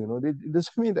old, it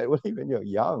doesn't mean that only when you're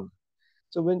young.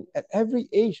 So when at every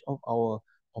age of our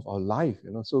life,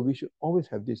 so we should always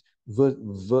have these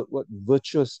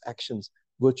virtuous actions,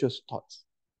 virtuous thoughts,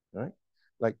 right?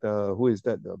 Like who is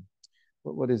that?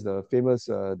 What is the famous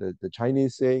the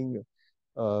Chinese saying?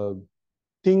 Uh,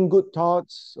 think good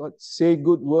thoughts, say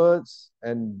good words,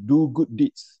 and do good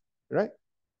deeds, right?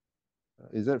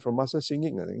 Is that from Master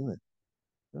Singing? I think.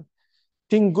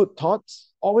 Think good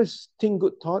thoughts, always think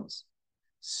good thoughts,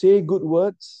 say good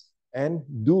words, and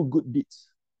do good deeds.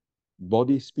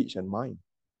 Body, speech, and mind.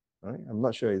 Right? I'm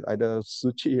not sure it's either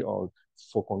Suchi or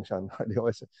Fo Guangshan. They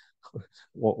always say,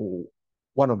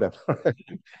 one of them.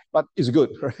 But it's good,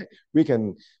 right? We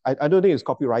can. I don't think it's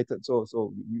copyrighted,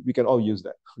 so we can all use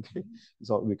that. Okay,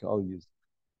 so we can all use.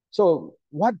 So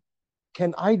what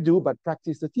can I do but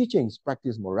practice the teachings,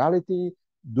 practice morality,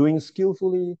 doing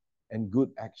skillfully, and good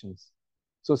actions?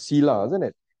 So sila, isn't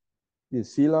it? This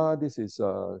is sila. This is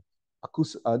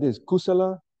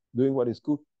kusala, doing what is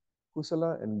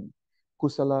kusala, and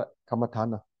kusala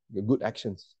kamatana, the good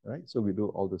actions, right? So we do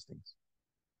all those things.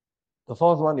 The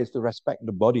fourth one is to respect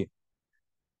the body.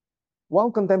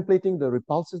 While contemplating the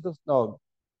repulsiveness, now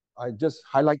I just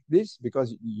highlight this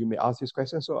because you may ask this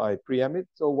question, so I preempt it.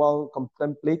 So while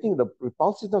contemplating the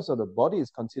repulsiveness of the body is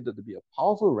considered to be a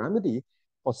powerful remedy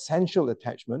for sensual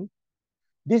attachment,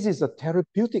 this is a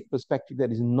therapeutic perspective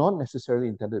that is not necessarily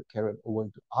intended to carry over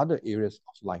into other areas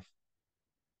of life.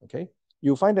 Okay?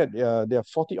 You'll find that there are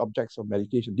 40 objects of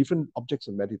meditation, different objects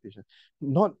of meditation.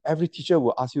 Not every teacher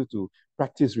will ask you to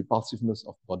practice repulsiveness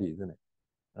of body, isn't it?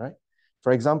 All right?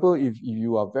 For example, if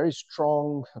you are very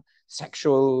strong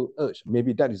sexual urge,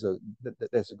 maybe that's a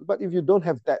good. But if you don't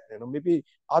have that, maybe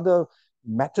other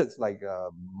methods like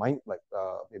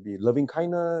maybe loving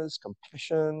kindness,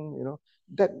 compassion,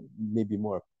 that may be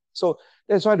more. So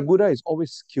that's why the Buddha is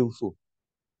always skillful,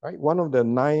 right? One of the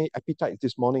 9 appetites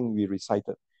this morning we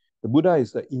recited. The Buddha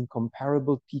is the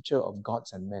incomparable teacher of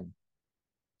gods and men.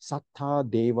 Sattha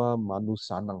Deva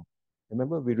Manusanang.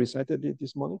 Remember, we recited it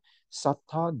this morning?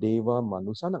 Sattha Deva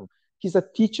Manusanang. He's a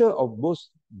teacher of both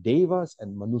Devas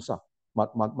and Manusa.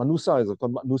 Manusa is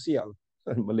called Manusia,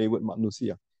 Malay word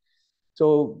Manusia.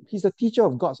 So he's a teacher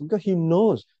of gods because he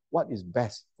knows what is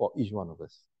best for each one of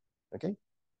us. Okay?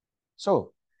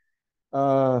 So,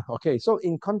 so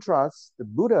in contrast, the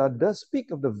Buddha does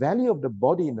speak of the value of the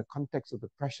body in the context of the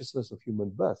preciousness of human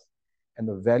birth and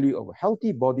the value of a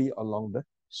healthy body along the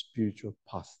spiritual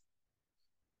path.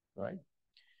 Right?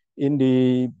 In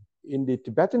the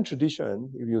Tibetan tradition,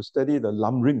 if you study the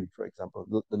Lamrim, for example,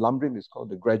 the Lamrim is called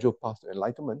the gradual path to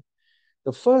enlightenment.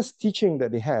 The first teaching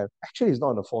that they have actually is not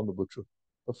on the Four Noble Truths.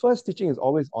 The first teaching is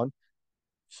always on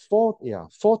four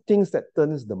things that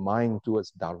turns the mind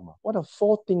towards Dharma. What are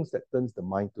 4 things that turns the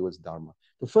mind towards Dharma?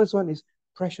 The first one is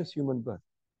precious human birth.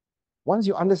 Once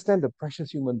you understand the precious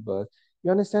human birth,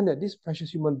 you understand that this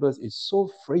precious human birth is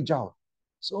so fragile,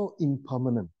 so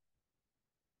impermanent.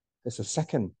 There's a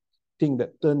second thing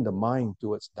that turns the mind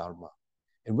towards Dharma.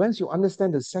 And once you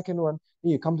understand the second one,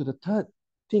 then you come to the third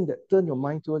thing that turns your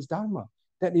mind towards Dharma.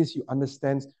 That is, you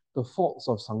understand the faults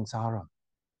of samsara.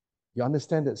 You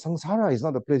understand that samsara is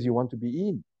not the place you want to be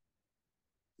in.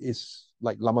 It's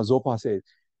like Lama Zopa said,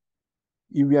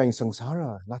 if we are in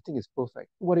samsara, nothing is perfect.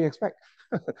 What do you expect?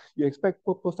 You expect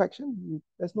perfection?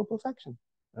 There's no perfection.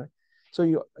 Right? So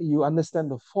you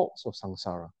understand the faults of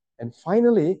samsara. And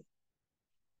finally,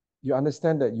 you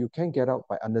understand that you can get out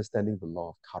by understanding the law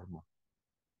of karma.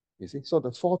 You see? So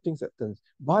the 4 things that turns.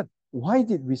 But why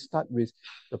did we start with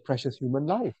the precious human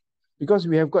life? Because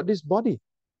we have got this body,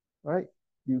 right?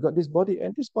 You've got this body,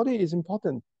 and this body is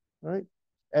important, right?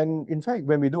 And in fact,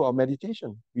 when we do our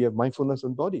meditation, we have mindfulness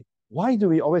on body. Why do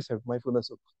we always have mindfulness?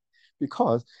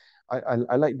 Because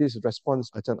I like this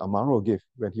response Ajahn Amaro gave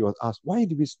when he was asked, why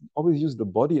do we always use the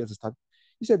body as a start?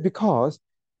 He said, because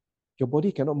your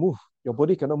body cannot move. Your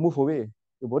body cannot move away.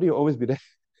 Your body will always be there.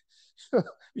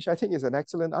 Which I think is an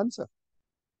excellent answer,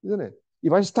 isn't it?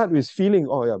 If I start with feeling,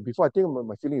 oh yeah, before I think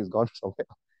my feeling is gone somewhere.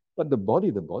 But the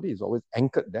body is always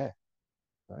anchored there,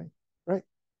 right? Right.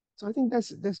 So I think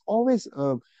there's always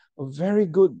a very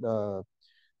good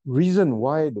reason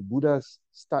why the Buddhas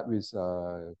start with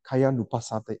kaya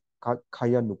nupasati,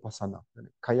 kaya nupasana,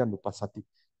 kaya nupasati,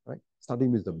 right?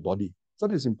 Starting with the body. So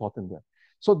that is important there.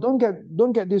 So don't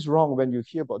get this wrong when you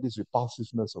hear about this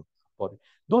repulsiveness of body.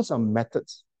 Those are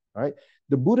methods, right?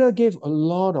 The Buddha gave a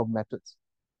lot of methods,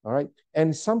 all right?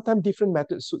 And sometimes different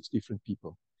methods suits different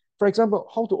people. For example,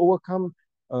 how to overcome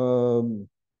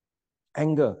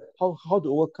anger, how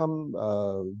to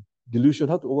overcome delusion,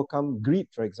 how to overcome greed,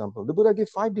 for example. The Buddha gave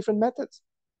 5 different methods,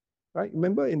 right?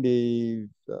 Remember in the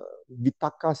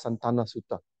Vitakka Santana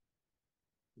Sutta.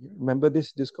 Remember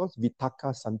this discourse?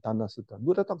 Vitakka Santana Sutta.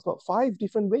 Buddha talks about 5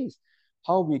 different ways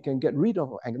how we can get rid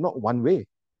of anger, not one way,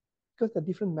 because there are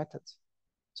different methods.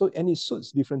 So, and it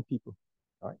suits different people,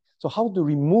 right? So how to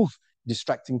remove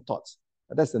distracting thoughts?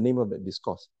 That's the name of that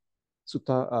discourse.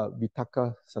 Sutta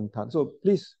Vitakka Santana. So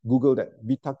please Google that,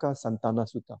 Vitakka Santana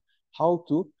Sutta. How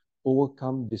to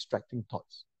overcome distracting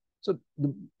thoughts. So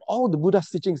all the Buddha's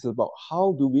teachings is about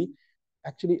how do we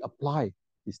actually apply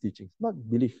his teachings, not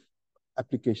belief,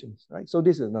 applications, right? So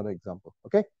this is another example,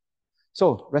 okay?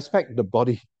 So respect the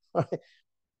body, right?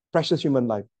 Precious human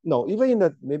life. No, even in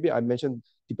the, maybe I mentioned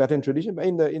Tibetan tradition, but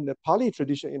in the Pali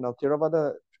tradition, in our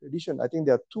Theravada tradition, I think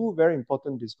there are 2 very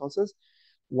important discourses.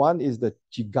 One is the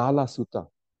Chigala Sutta.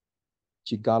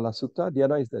 Chigala Sutta. The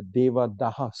other is the Deva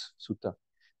Daha Sutta,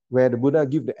 where the Buddha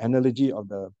give the analogy of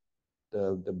the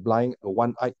blind,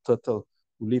 one-eyed turtle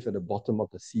who live at the bottom of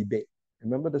the seabed.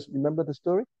 Remember this? Remember the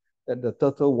story that the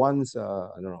turtle once, I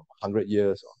don't know, 100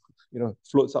 years, or,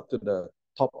 floats up to the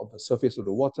top of the surface of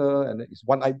the water, and it's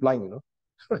one-eyed blind,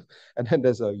 and then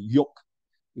there's a yolk,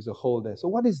 there's a hole there. So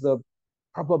what is the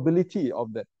probability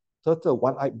of that turtle,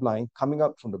 one-eyed blind, coming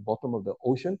out from the bottom of the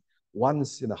ocean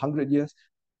once in 100 years,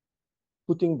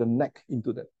 putting the neck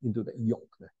into the yolk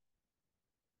there?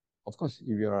 Of course,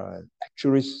 if you're an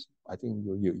actuarist, I think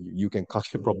you can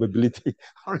calculate probability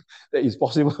that is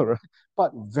possible, right?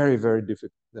 But very, very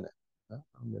difficult, isn't it?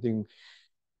 I think,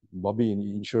 Bobby, in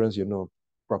insurance,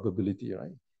 probability,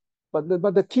 right?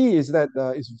 But the key is that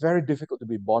it's very difficult to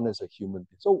be born as a human.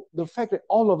 So the fact that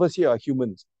all of us here are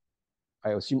humans,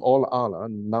 I assume all are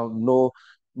now,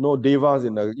 no devas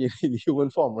in in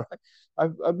human form, right?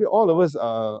 I mean, all of us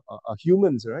are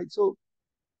humans, right? So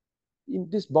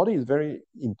this body is very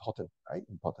important, right?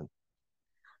 Important.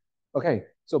 Okay,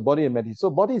 so body and meditation. So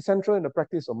body is central in the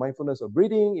practice of mindfulness of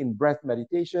breathing. In breath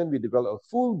meditation, we develop a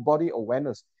full body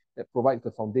awareness that provides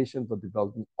the foundation for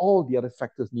developing all the other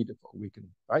factors needed for awakening,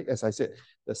 right? As I said,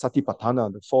 the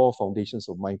Satipatthana, the 4 foundations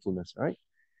of mindfulness, right?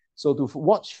 So to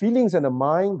watch feelings and the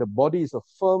mind, the body is a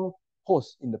firm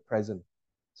host in the present.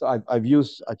 So I've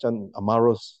used Ajahn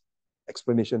Amaro's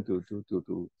explanation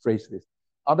to phrase this.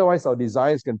 Otherwise, our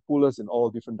desires can pull us in all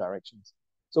different directions.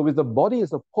 So with the body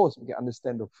as a host, we can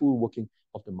understand the full working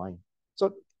of the mind.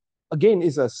 So again,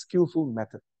 it's a skillful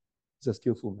method. It's a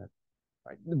skillful method.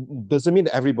 Right? Doesn't mean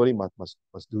that everybody must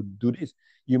do this.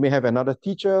 You may have another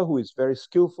teacher who is very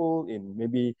skillful in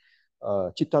maybe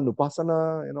Chitta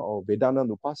Nupasana, or Vedana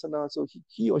Nupasana. So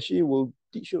he or she will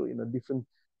teach you in a different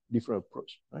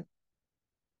approach, right?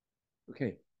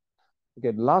 Okay.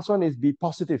 Okay. The last one is be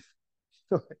positive,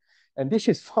 and this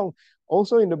is found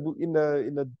also in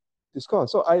the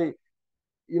discourse. So I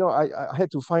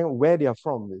had to find where they are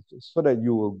from so that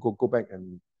you will go back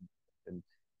and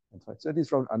so this is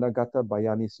from Anagata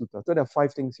Bayani Sutta. So there are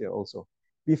 5 things here also.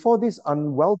 Before this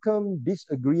unwelcome,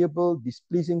 disagreeable,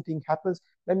 displeasing thing happens,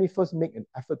 let me first make an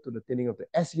effort to the attaining of the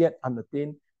as yet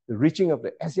unattained, the reaching of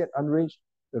the as yet unreached,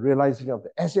 the realizing of the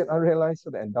as yet unrealized, so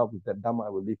that endowed with that Dhamma I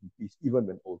will live in peace, even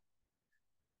when old.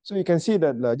 So you can see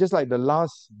that just like the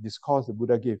last discourse the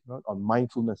Buddha gave, right, on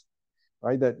mindfulness,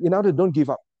 right? That in order, don't give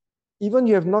up. Even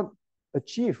you have not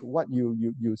achieved what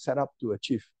you set up to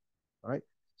achieve, right?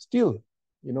 Still,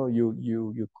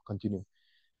 you continue.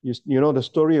 You know the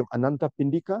story of Ananta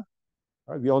Pindika,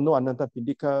 right? We all know Ananta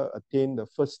Pindika attained the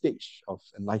first stage of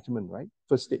enlightenment, right?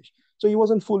 First stage. So he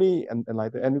wasn't fully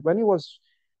enlightened. And when he was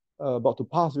about to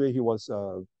pass away, he was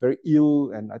very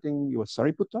ill. And I think it was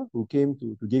Sariputta who came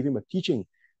to give him a teaching.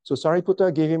 So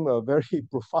Sariputta gave him a very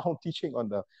profound teaching on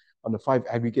the 5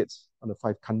 aggregates, on the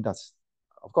 5 khandhas.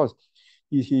 Of course,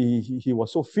 he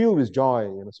was so filled with joy,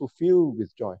 so filled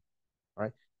with joy,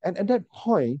 right? And at that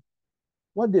point,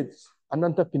 what did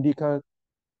Ananta Pindika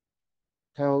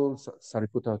tell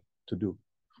Sariputta to do?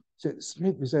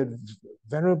 He said,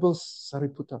 Venerable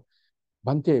Sariputta,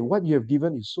 Bhante, what you have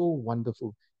given is so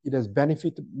wonderful. It has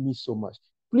benefited me so much.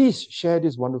 Please share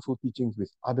these wonderful teachings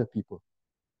with other people.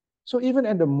 So even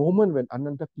at the moment when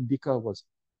Ananta Pindika was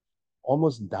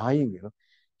almost dying,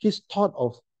 his thought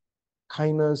of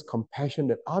kindness, compassion,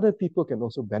 that other people can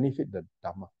also benefit the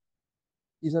Dhamma.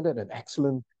 Isn't that an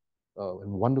excellent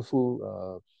and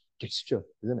wonderful gesture,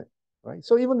 isn't it? Right.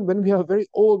 So even when we are very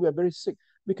old, we are very sick,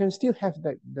 we can still have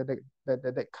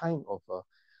that kind of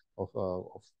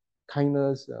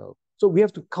kindness. So we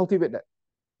have to cultivate that.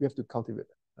 We have to cultivate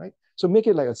that, right? So make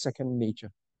it like a second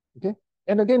nature. Okay.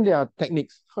 And again, there are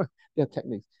techniques. There are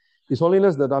techniques. His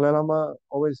Holiness the Dalai Lama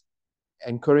always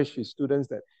encouraged his students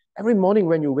that every morning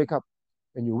when you wake up,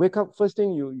 first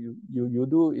thing you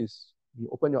do is you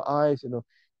open your eyes,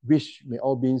 wish may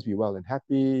all beings be well and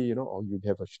happy, or you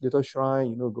have a little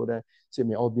shrine, go there, say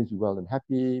may all beings be well and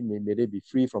happy, may they be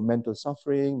free from mental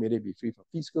suffering, may they be free from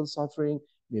physical suffering,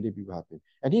 may they be happy.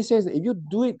 And he says that if you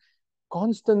do it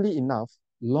constantly enough,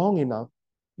 long enough,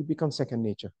 it becomes second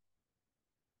nature,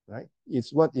 right?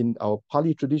 It's what in our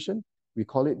Pali tradition, we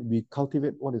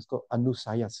cultivate what is called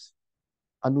anusayas.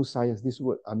 Anusayas, this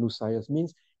word anusayas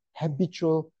means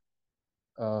habitual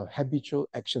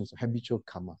actions, habitual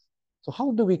karma. So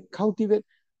how do we cultivate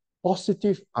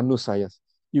positive anusayas?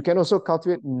 You can also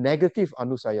cultivate negative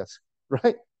anusayas,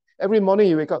 right? Every morning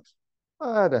you wake up,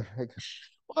 the heck,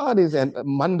 what is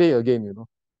Monday again,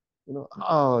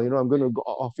 I'm going to go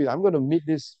office, I'm going to meet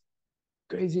this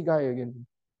crazy guy again.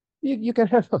 You can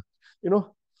have, you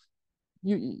know,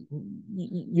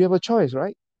 you have a choice,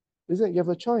 right? Is it? You have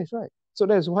a choice, right? So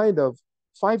that's why the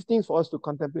 5 things for us to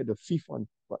contemplate, the fifth one,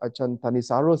 what Achan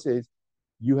Tanisaro says,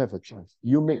 you have a choice.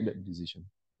 You make that decision.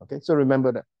 Okay, so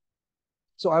remember that.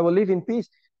 So I will live in peace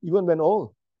even when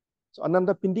old. So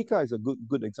Ananda Pindika is a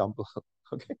good example.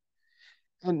 Okay.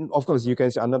 And of course, you can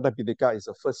say Ananda Pindika is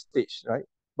the first stage, right?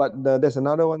 But there's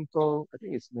another one called, I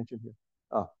think it's mentioned here.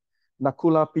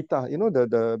 Nakula Pita.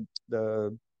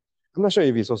 The I'm not sure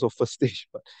if it's also first stage,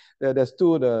 but there's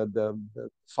two, the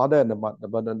father and the mother,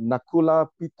 but the Nakula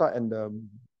Pita and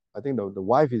I think the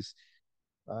wife is,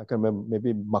 I can remember,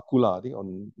 maybe Makula, I think,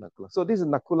 on Nakula. So this is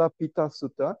Nakula Pita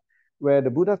Sutta, where the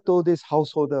Buddha told this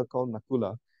householder called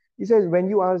Nakula, he says, when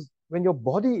your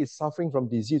body is suffering from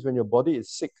disease, when your body is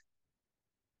sick,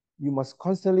 you must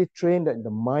constantly train that the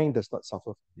mind does not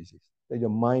suffer from disease, that your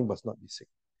mind must not be sick.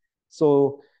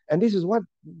 So, and this is what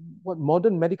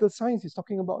modern medical science is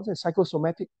talking about,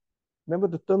 psychosomatic. Remember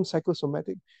the term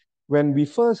psychosomatic? When we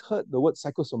first heard the word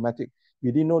psychosomatic,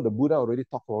 we didn't know the Buddha already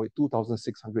talked about it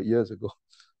 2,600 years ago.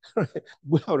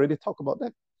 Buddha already talked about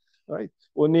that, right?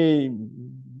 Only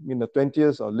in the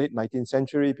 20th or late 19th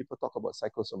century, people talk about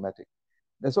psychosomatic.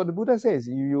 That's what the Buddha says.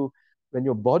 When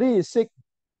your body is sick,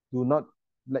 do not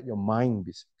let your mind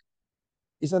be sick.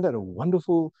 Isn't that a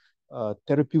wonderful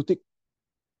therapeutic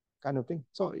kind of thing?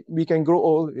 So we can grow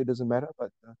old, it doesn't matter,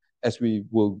 but as we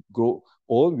will grow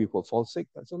old, we will fall sick.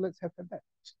 So let's have that.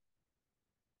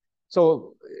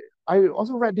 So I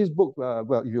also read this book.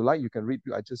 Well, if you like, you can read.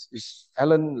 It's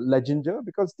Alan Leginger,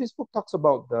 because this book talks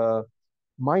about the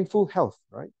mindful health,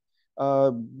 right?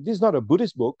 This is not a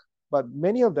Buddhist book, but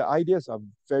many of the ideas are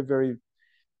very, very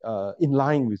in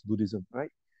line with Buddhism, right?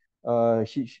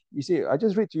 You see, I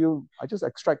just read to you, I just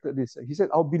extracted this. He said,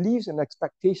 our beliefs and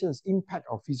expectations impact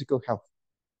our physical health.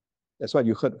 That's what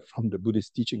you heard from the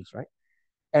Buddhist teachings, right?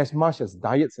 As much as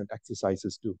diets and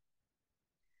exercises do.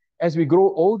 As we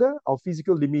grow older, our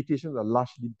physical limitations are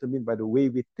largely determined by the way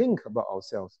we think about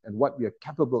ourselves and what we are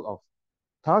capable of.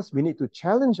 Thus, we need to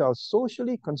challenge our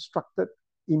socially constructed,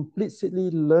 implicitly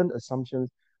learned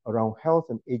assumptions around health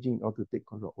and aging in order to take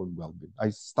control of our own well-being. I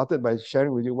started by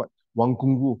sharing with you what Wang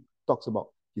Gungwu talks about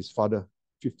his father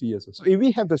 50 years ago. So if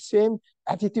we have the same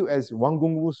attitude as Wang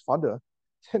Gungwu's father,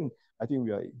 then I think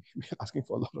we are asking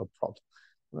for a lot of problems,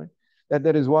 right?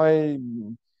 That is why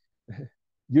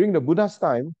during the Buddha's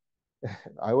time,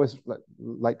 I always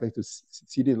like to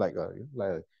see it like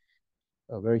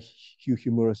a very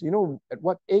humorous. At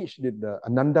what age did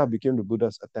Ananda became the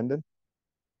Buddha's attendant?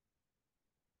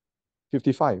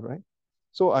 55, right?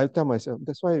 So I tell myself,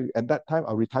 that's why at that time,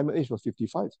 our retirement age was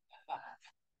 55.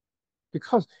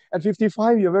 Because at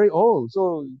 55, you're very old.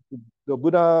 So the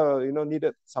Buddha,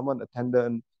 needed someone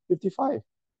attendant 55.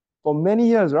 For many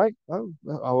years, right?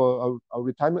 Our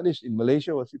retirement age in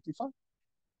Malaysia was 55.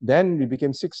 Then we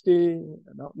became 60,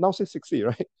 now it's 60,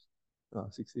 right?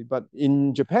 60. But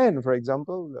in Japan, for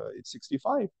example, it's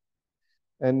 65.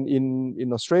 And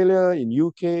in Australia, in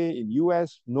UK, in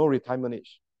US, no retirement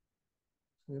age.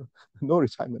 You know, no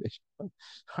retirement age.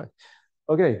 Right.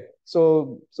 Okay,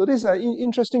 so this is an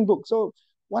interesting book. So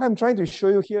what I'm trying to show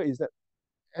you here is that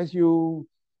as you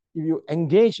if you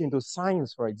engage into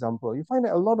science, for example, you find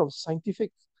that a lot of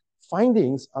scientific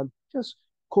findings are just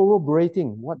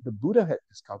corroborating what the Buddha had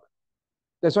discovered.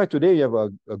 That's why today you have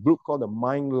a group called the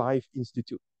Mind Life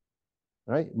Institute,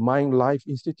 right? Mind Life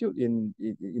Institute in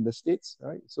the States,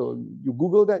 right? So you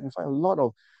Google that, you find a lot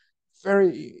of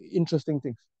very interesting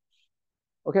things.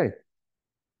 Okay,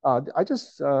 I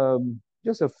just a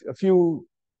few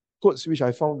quotes which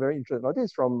I found very interesting. Now, this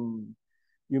is from,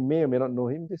 you may or may not know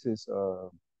him. This is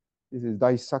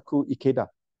Daisaku Ikeda.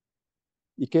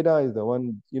 Ikeda is the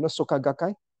one, you know, Soka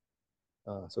Gakkai.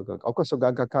 Of course,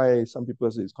 Soka Gakkai, some people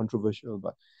say it's controversial,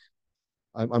 but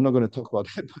I'm not going to talk about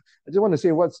that. I just want to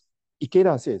say what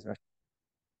Ikeda says, right?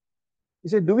 He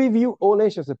said, do we view old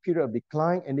age as a period of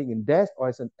decline ending in death, or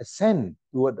as an ascent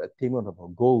toward the attainment of our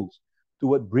goals,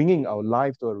 toward bringing our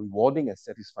life to a rewarding and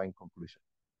satisfying conclusion?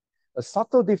 A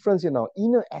subtle difference in our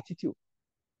inner attitude,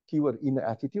 keyword inner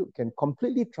attitude, can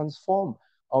completely transform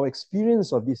our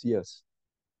experience of these years.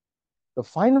 The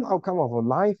final outcome of our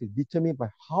life is determined by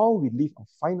how we live our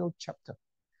final chapter,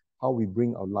 how we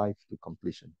bring our life to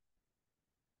completion.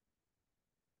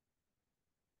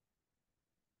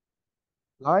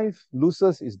 Life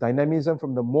loses its dynamism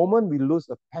from the moment we lose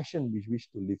the passion we wish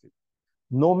to live it.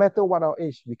 No matter what our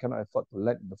age, we cannot afford to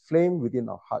let the flame within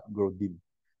our heart grow dim.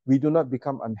 We do not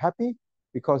become unhappy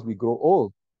because we grow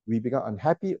old. We become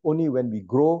unhappy only when we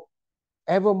grow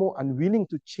ever more unwilling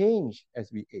to change as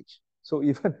we age. So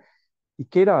even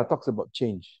Ikeda talks about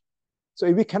change. So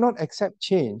if we cannot accept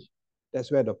change,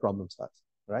 that's where the problem starts,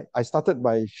 right? I started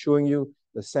by showing you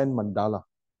the Zen mandala,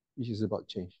 which is about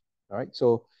change, all right?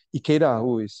 So Ikeda,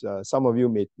 who is some of you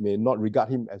may not regard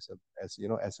him as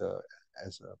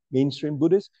a mainstream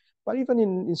Buddhist, but even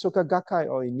in Soka Gakkai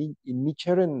or in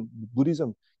Nichiren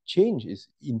Buddhism, change is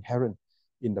inherent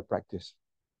in the practice,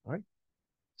 right?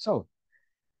 So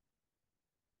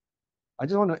I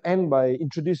just want to end by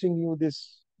introducing you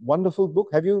this wonderful book.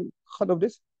 Have you heard of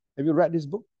this? Have you read this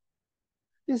book?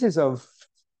 This is a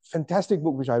fantastic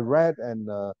book which I read, and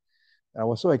I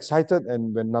was so excited.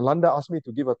 And when Nalanda asked me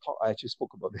to give a talk, I actually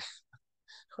spoke about this.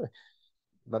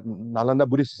 But Nalanda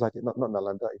Buddhist Society, not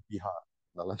Nalanda in Bihar,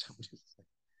 Nalanda Buddhist Society.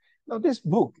 Now, this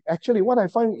book, actually, what I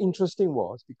find interesting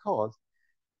was because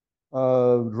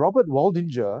Robert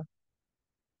Waldinger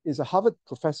is a Harvard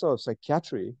professor of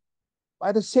psychiatry. But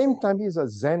at the same time, he's a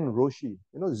Zen Roshi.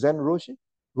 You know Zen Roshi?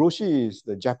 Roshi is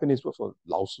the Japanese word for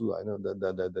Lao Su, I know,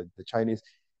 the Chinese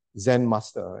Zen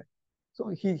master, right? So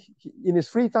he in his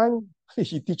free time,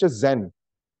 he teaches Zen.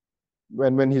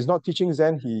 When he's not teaching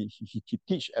Zen, he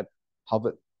teach at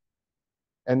Harvard.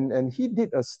 And he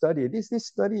did a study. This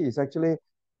study is actually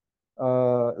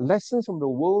lessons from the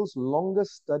world's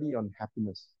longest study on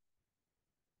happiness.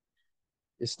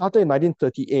 It started in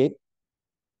 1938,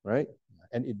 right?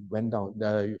 And it went down.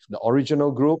 The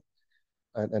original group,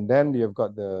 and then you've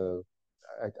got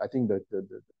I think the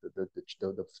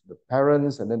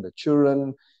parents, and then the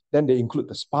children, then they include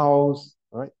the spouse,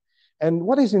 right? And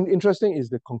what is interesting is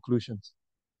the conclusions.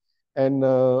 And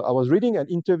I was reading an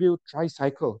interview,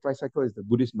 Tricycle. Tricycle is the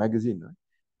Buddhist magazine,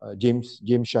 right? James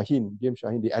Shaheen,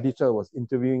 the editor, was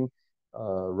interviewing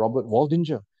Robert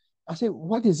Waldinger. I said,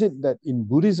 what is it that in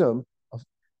Buddhism,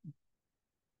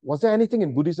 was there anything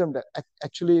in Buddhism that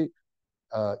actually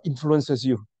influences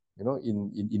you,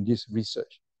 in this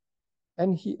research?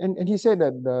 And he said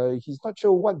that he's not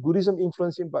sure what Buddhism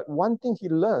influenced him, but one thing he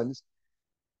learns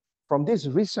from this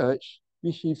research,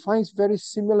 which he finds very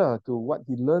similar to what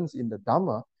he learns in the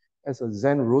Dhamma as a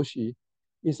Zen Roshi,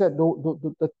 is that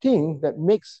the thing that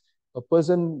makes a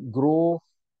person grow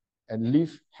and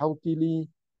live healthily,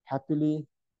 happily,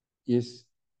 is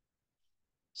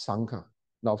Sangha.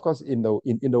 Now, of course, in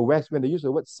the West, when they use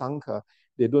the word Sangha,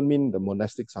 they don't mean the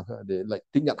monastic Sangha. They like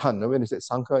Thich Nhat Hanh. When they say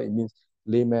Sangha, it means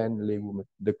layman, laywoman,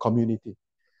 the community,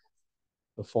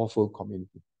 the fourfold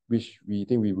community, which we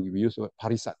think we use the word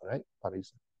Parisat, right?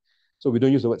 Parisat. So we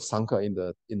don't use the word Sangha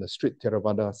in the strict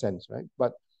Theravada sense, right?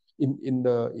 But in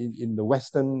the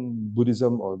Western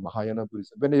Buddhism or Mahayana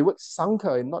Buddhism, when the word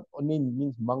Sangha, it not only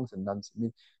means monks and nuns, it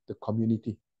means the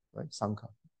community, right? Sangha.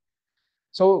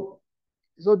 So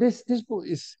this book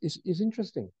is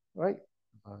interesting, right?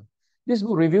 This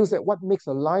book reveals that what makes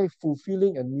a life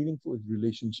fulfilling and meaningful is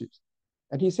relationships.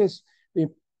 And he says the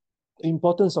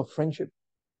importance of friendship.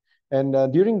 And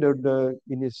during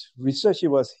in his research,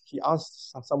 he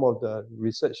asked some of the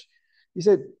research.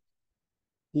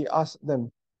 He asked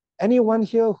them, anyone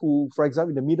here who, for example,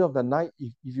 in the middle of the night,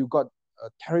 if you got a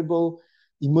terrible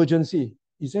emergency,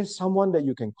 is there someone that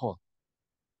you can call?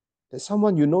 There's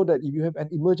someone you know that if you have an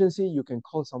emergency, you can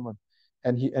call someone.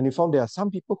 And he found there are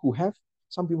some people who have,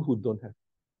 some people who don't have.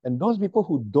 And those people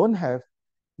who don't have,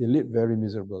 they live very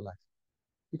miserable life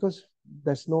because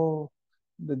there's no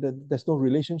there's no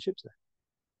relationships there.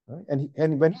 Right?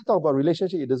 And when you talk about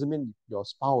relationship, it doesn't mean your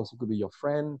spouse, it could be your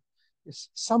friend. It's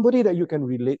somebody that you can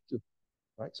relate to.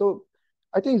 Right? So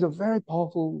I think it's a very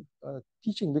powerful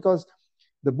teaching because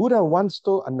the Buddha once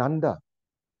told Ananda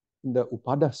in the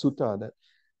Upada Sutta that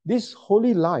this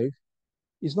holy life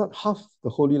is not half the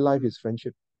holy life is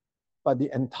friendship, but the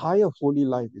entire holy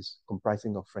life is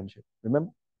comprising of friendship.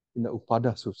 Remember? In the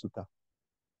Upada Sutta.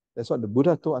 That's what the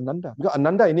Buddha told Ananda. Because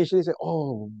Ananda initially said,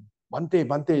 oh,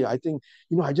 Bante, I think,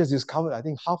 I just discovered, I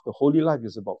think half the holy life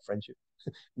is about friendship.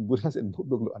 Buddha said,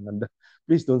 look, Ananda,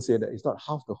 please don't say that. It's not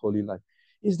half the holy life.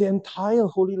 It's the entire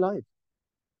holy life,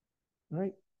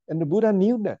 right? And the Buddha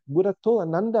knew that. Buddha told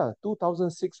Ananda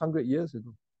 2,600 years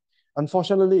ago.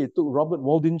 Unfortunately, it took Robert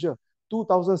Waldinger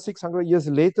 2,600 years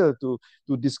later to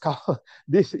discover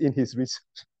this in his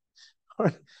research,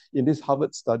 right? In this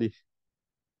Harvard study,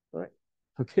 right?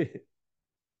 Okay.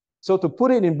 So to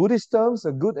put it in Buddhist terms,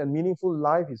 a good and meaningful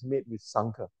life is made with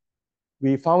Sangha.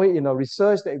 We found it in our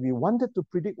research that if we wanted to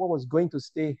predict what was going to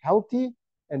stay healthy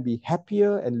and be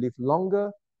happier and live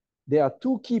longer, there are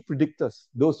two key predictors.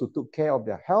 Those who took care of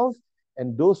their health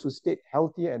and those who stayed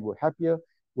healthier and were happier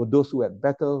were those who had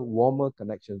better, warmer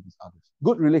connections with others.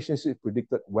 Good relationships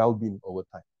predicted well-being over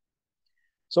time.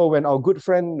 So when our good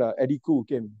friend Eddie Koo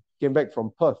came back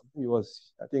from Perth, he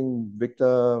was, I think,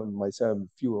 Victor, myself, a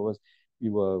few of us, we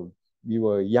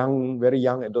were young, very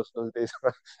young at those days.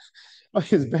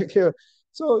 He's back here.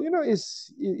 So,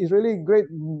 it's really great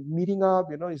meeting up.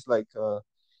 It's like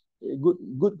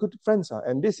good friends.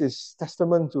 And this is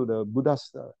testament to the Buddha's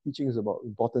teachings about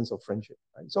importance of friendship.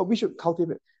 Right? So we should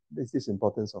cultivate this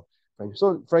importance of friendship.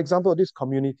 So, for example, this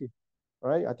community,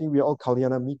 right? I think we are all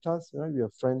Kalyana Mittas, right? We are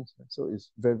friends. So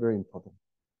it's very, very important.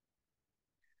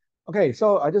 Okay,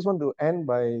 so I just want to end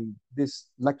by this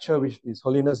lecture which His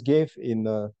Holiness gave in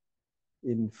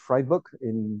Freiburg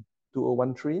in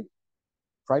 2013.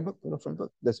 Freiburg, Freiburg.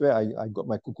 That's where I got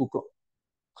my cuckoo clock.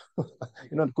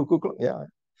 The cuckoo clock? Yeah,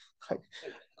 I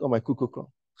got my cuckoo clock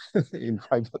in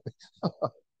Freiburg.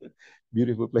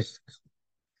 Beautiful place.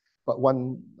 But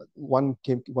one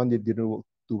day didn't work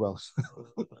too well.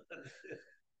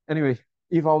 Anyway,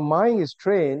 if our mind is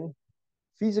trained,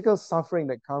 physical suffering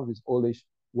that comes with old age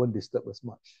won't disturb us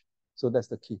much. So that's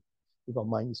the key. If our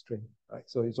mind is trained, right?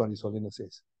 So it's what His Holiness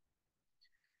says.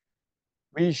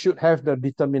 We should have the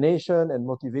determination and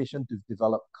motivation to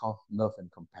develop love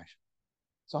and compassion.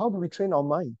 So how do we train our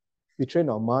mind? We train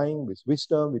our mind with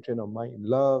wisdom, we train our mind in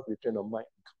love, we train our mind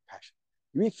in compassion.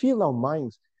 We fill our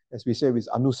minds, as we say, with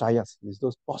anusayas, with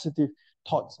those positive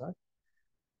thoughts. Right?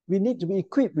 We need to be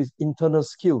equipped with internal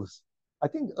skills. I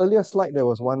think earlier slide there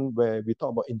was one where we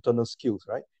talked about internal skills,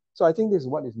 right? So I think this is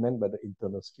what is meant by the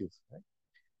internal skills, right?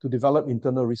 To develop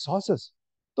internal resources.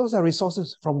 Those are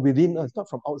resources from within us, not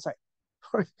from outside.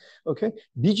 Right? Okay?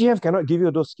 BGF cannot give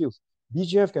you those skills.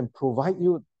 BGF can provide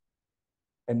you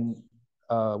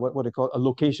what they call a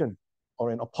location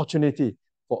or an opportunity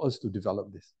for us to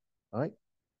develop this. All right?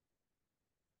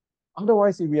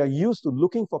 Otherwise, if we are used to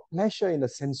looking for pleasure in the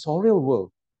sensorial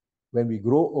world, when we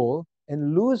grow old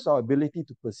and lose our ability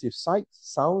to perceive sights,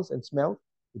 sounds, and smell,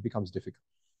 it becomes difficult.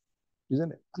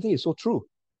 Isn't it? I think it's so true.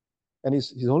 And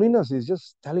His Holiness is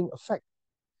just telling a fact.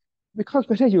 Because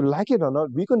whether you like it or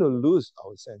not, we're going to lose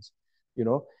our sense.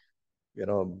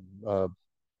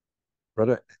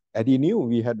 Brother Eddie knew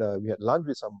we had lunch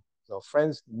with some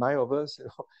friends, 9 of us,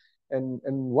 and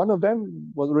one of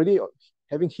them was already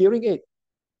having hearing aid.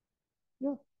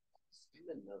 Yeah.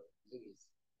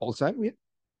 Paul Simon, yeah.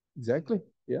 Exactly.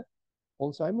 Yeah.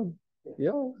 Paul Simon.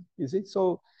 Yeah. You see,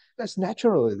 so that's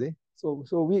natural, is it? So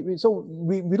we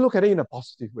look at it in a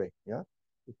positive way. Yeah.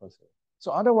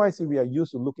 So otherwise, if we are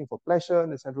used to looking for pleasure in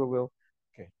the central will,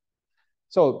 okay.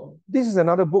 So this is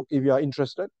another book if you are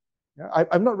interested. Yeah,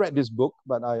 I've not read this book,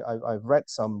 but I've read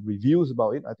some reviews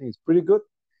about it. I think it's pretty good.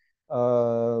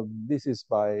 This is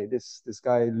by this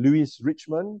guy, Louis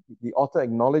Richmond. The author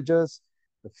acknowledges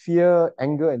the fear,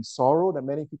 anger, and sorrow that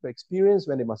many people experience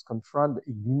when they must confront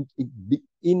the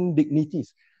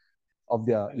indignities of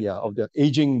their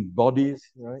aging bodies,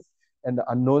 right? And the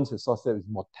unknowns associated with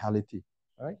mortality,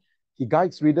 right? He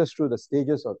guides readers through the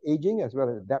stages of aging as well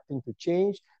as adapting to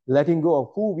change, letting go of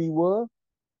who we were,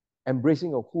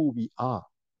 embracing of who we are,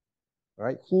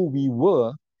 right? Who we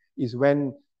were is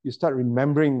when you start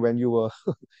remembering when you were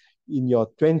in your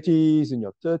 20s, in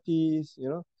your 30s,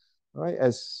 right?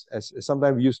 As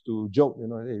sometimes we used to joke,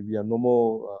 hey, we are no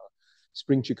more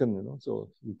spring chicken, so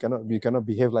we cannot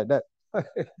behave like that.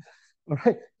 All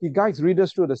right. He guides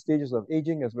readers through the stages of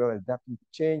aging as well as adapting to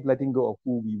change, letting go of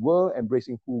who we were,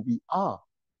 embracing who we are,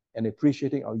 and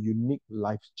appreciating our unique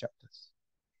life chapters.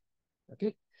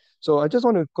 Okay. So I just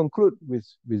want to conclude with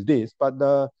this, but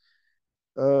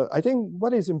I think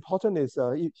what is important is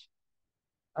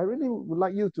I really would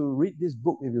like you to read this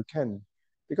book if you can,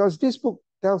 because this book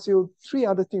tells you three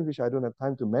other things which I don't have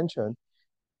time to mention.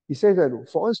 He says that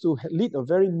for us to lead a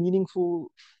very meaningful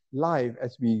life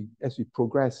as we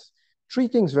progress, three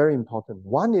things very important.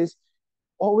 One is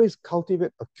always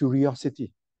cultivate a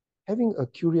curiosity, having a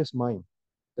curious mind.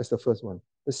 That's the first one.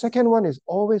 The second one is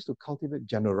always to cultivate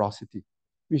generosity,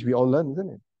 which we all learn, isn't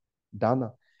it?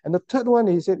 Dana. And the third one,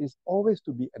 he said, is always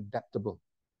to be adaptable.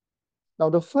 Now,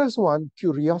 the first one,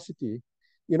 curiosity,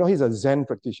 he's a Zen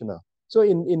practitioner. So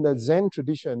in the Zen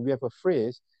tradition, we have a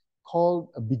phrase called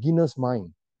a beginner's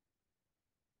mind.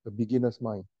 A beginner's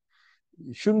mind.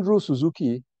 Shunryu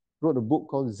Suzuki wrote a book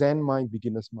called Zen Mind,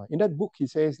 Beginner's Mind. In that book, he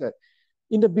says that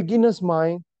in the beginner's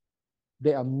mind,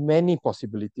 there are many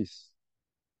possibilities.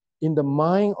 In the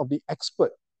mind of the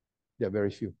expert, there are very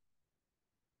few.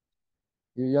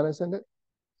 You understand that?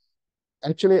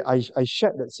 Actually, I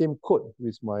shared that same quote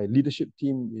with my leadership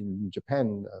team in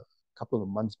Japan a couple of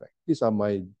months back. These are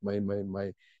my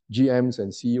GMs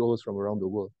and CEOs from around the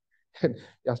world. And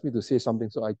they asked me to say something,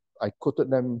 so I quoted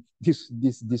them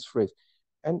this phrase.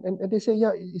 And they say,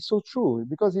 yeah, it's so true.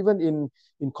 Because even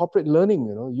in corporate learning,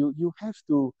 you have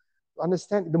to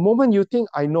understand the moment you think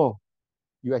I know,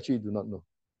 you actually do not know.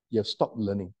 You have stopped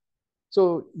learning.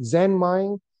 So Zen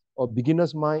mind or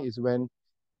beginner's mind is when,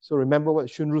 so remember what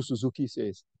Shunryu Suzuki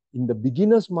says, in the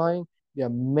beginner's mind, there are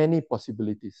many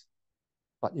possibilities.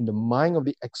 But in the mind of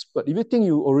the expert, if you think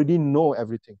you already know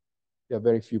everything, there are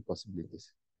very few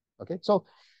possibilities. Okay, so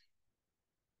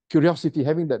curiosity,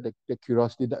 having that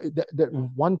curiosity, that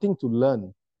wanting to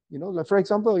learn. Like for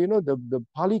example, the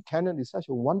Pali Canon is such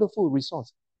a wonderful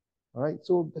resource. All right,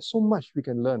 so there's so much we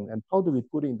can learn, and how do we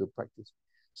put it into practice?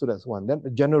 So that's one. Then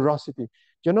generosity.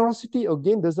 Generosity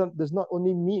again does not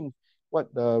only mean what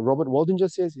Robert Waldinger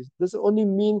says. It doesn't only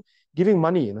mean giving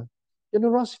money.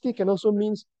 Generosity can also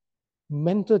mean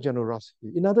mental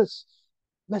generosity. In others,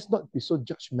 let's not be so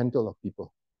judgmental of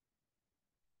people.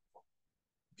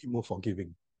 Be more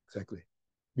forgiving. Exactly.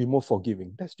 Be more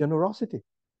forgiving. That's generosity.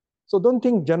 So don't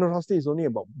think generosity is only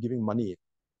about giving money.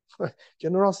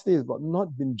 Generosity is about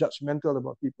not being judgmental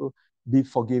about people, be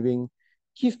forgiving,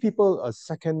 give people a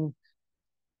second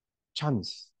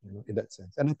chance, in that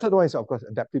sense. And the third one is, of course,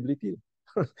 adaptability.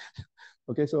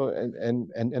 Okay, so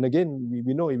and again,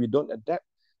 we know if we don't adapt,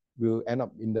 we'll end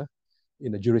up in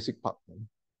the Jurassic Park.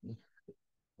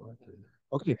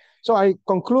 Okay, so I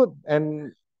conclude,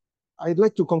 and I'd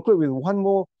like to conclude with one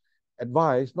more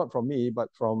advice, not from me, but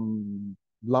from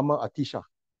Lama Atisha.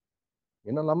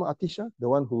 Lama Atisha, the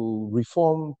one who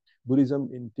reformed Buddhism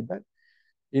in Tibet.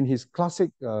 In his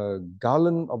classic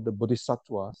Garland of the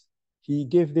Bodhisattvas, he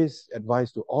gave this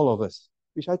advice to all of us,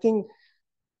 which I think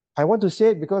I want to say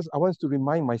it because I want to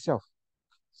remind myself.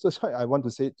 So that's why I want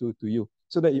to say it to you,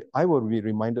 so that I will be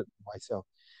reminded myself.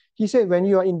 He said, when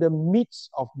you are in the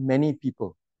midst of many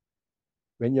people,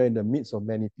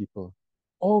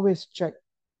 always check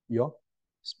your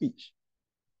speech.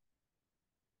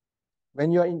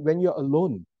 When you're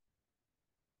alone,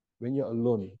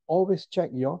 always check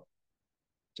your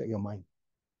mind.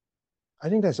 I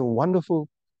think that's a wonderful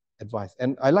advice.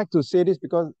 And I like to say this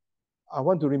because I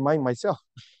want to remind myself.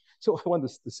 So I want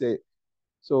to say,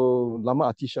 so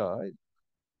Lama Atisha, right?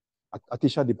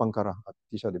 Atisha Dipankara.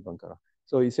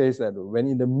 So he says that when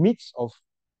in the midst of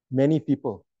many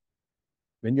people,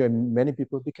 when you're in many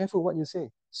people, be careful what you say.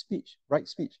 Speech, right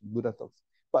speech, Buddha talks.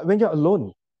 But when you're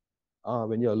alone,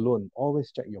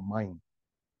 always check your mind.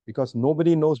 Because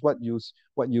nobody knows what you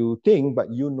think,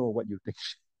 but you know what you think.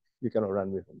 You cannot run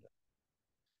away from that.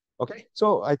 Okay,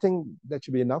 so I think that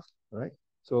should be enough, right?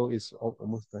 So it's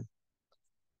almost done.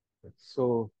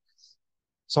 So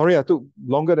sorry I took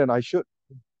longer than I should.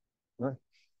 Right?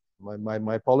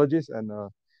 My apologies, and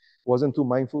wasn't too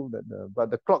mindful that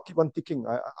but the clock keep on ticking.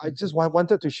 I just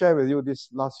wanted to share with you these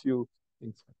last few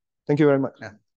things. Thank you very much. Yeah.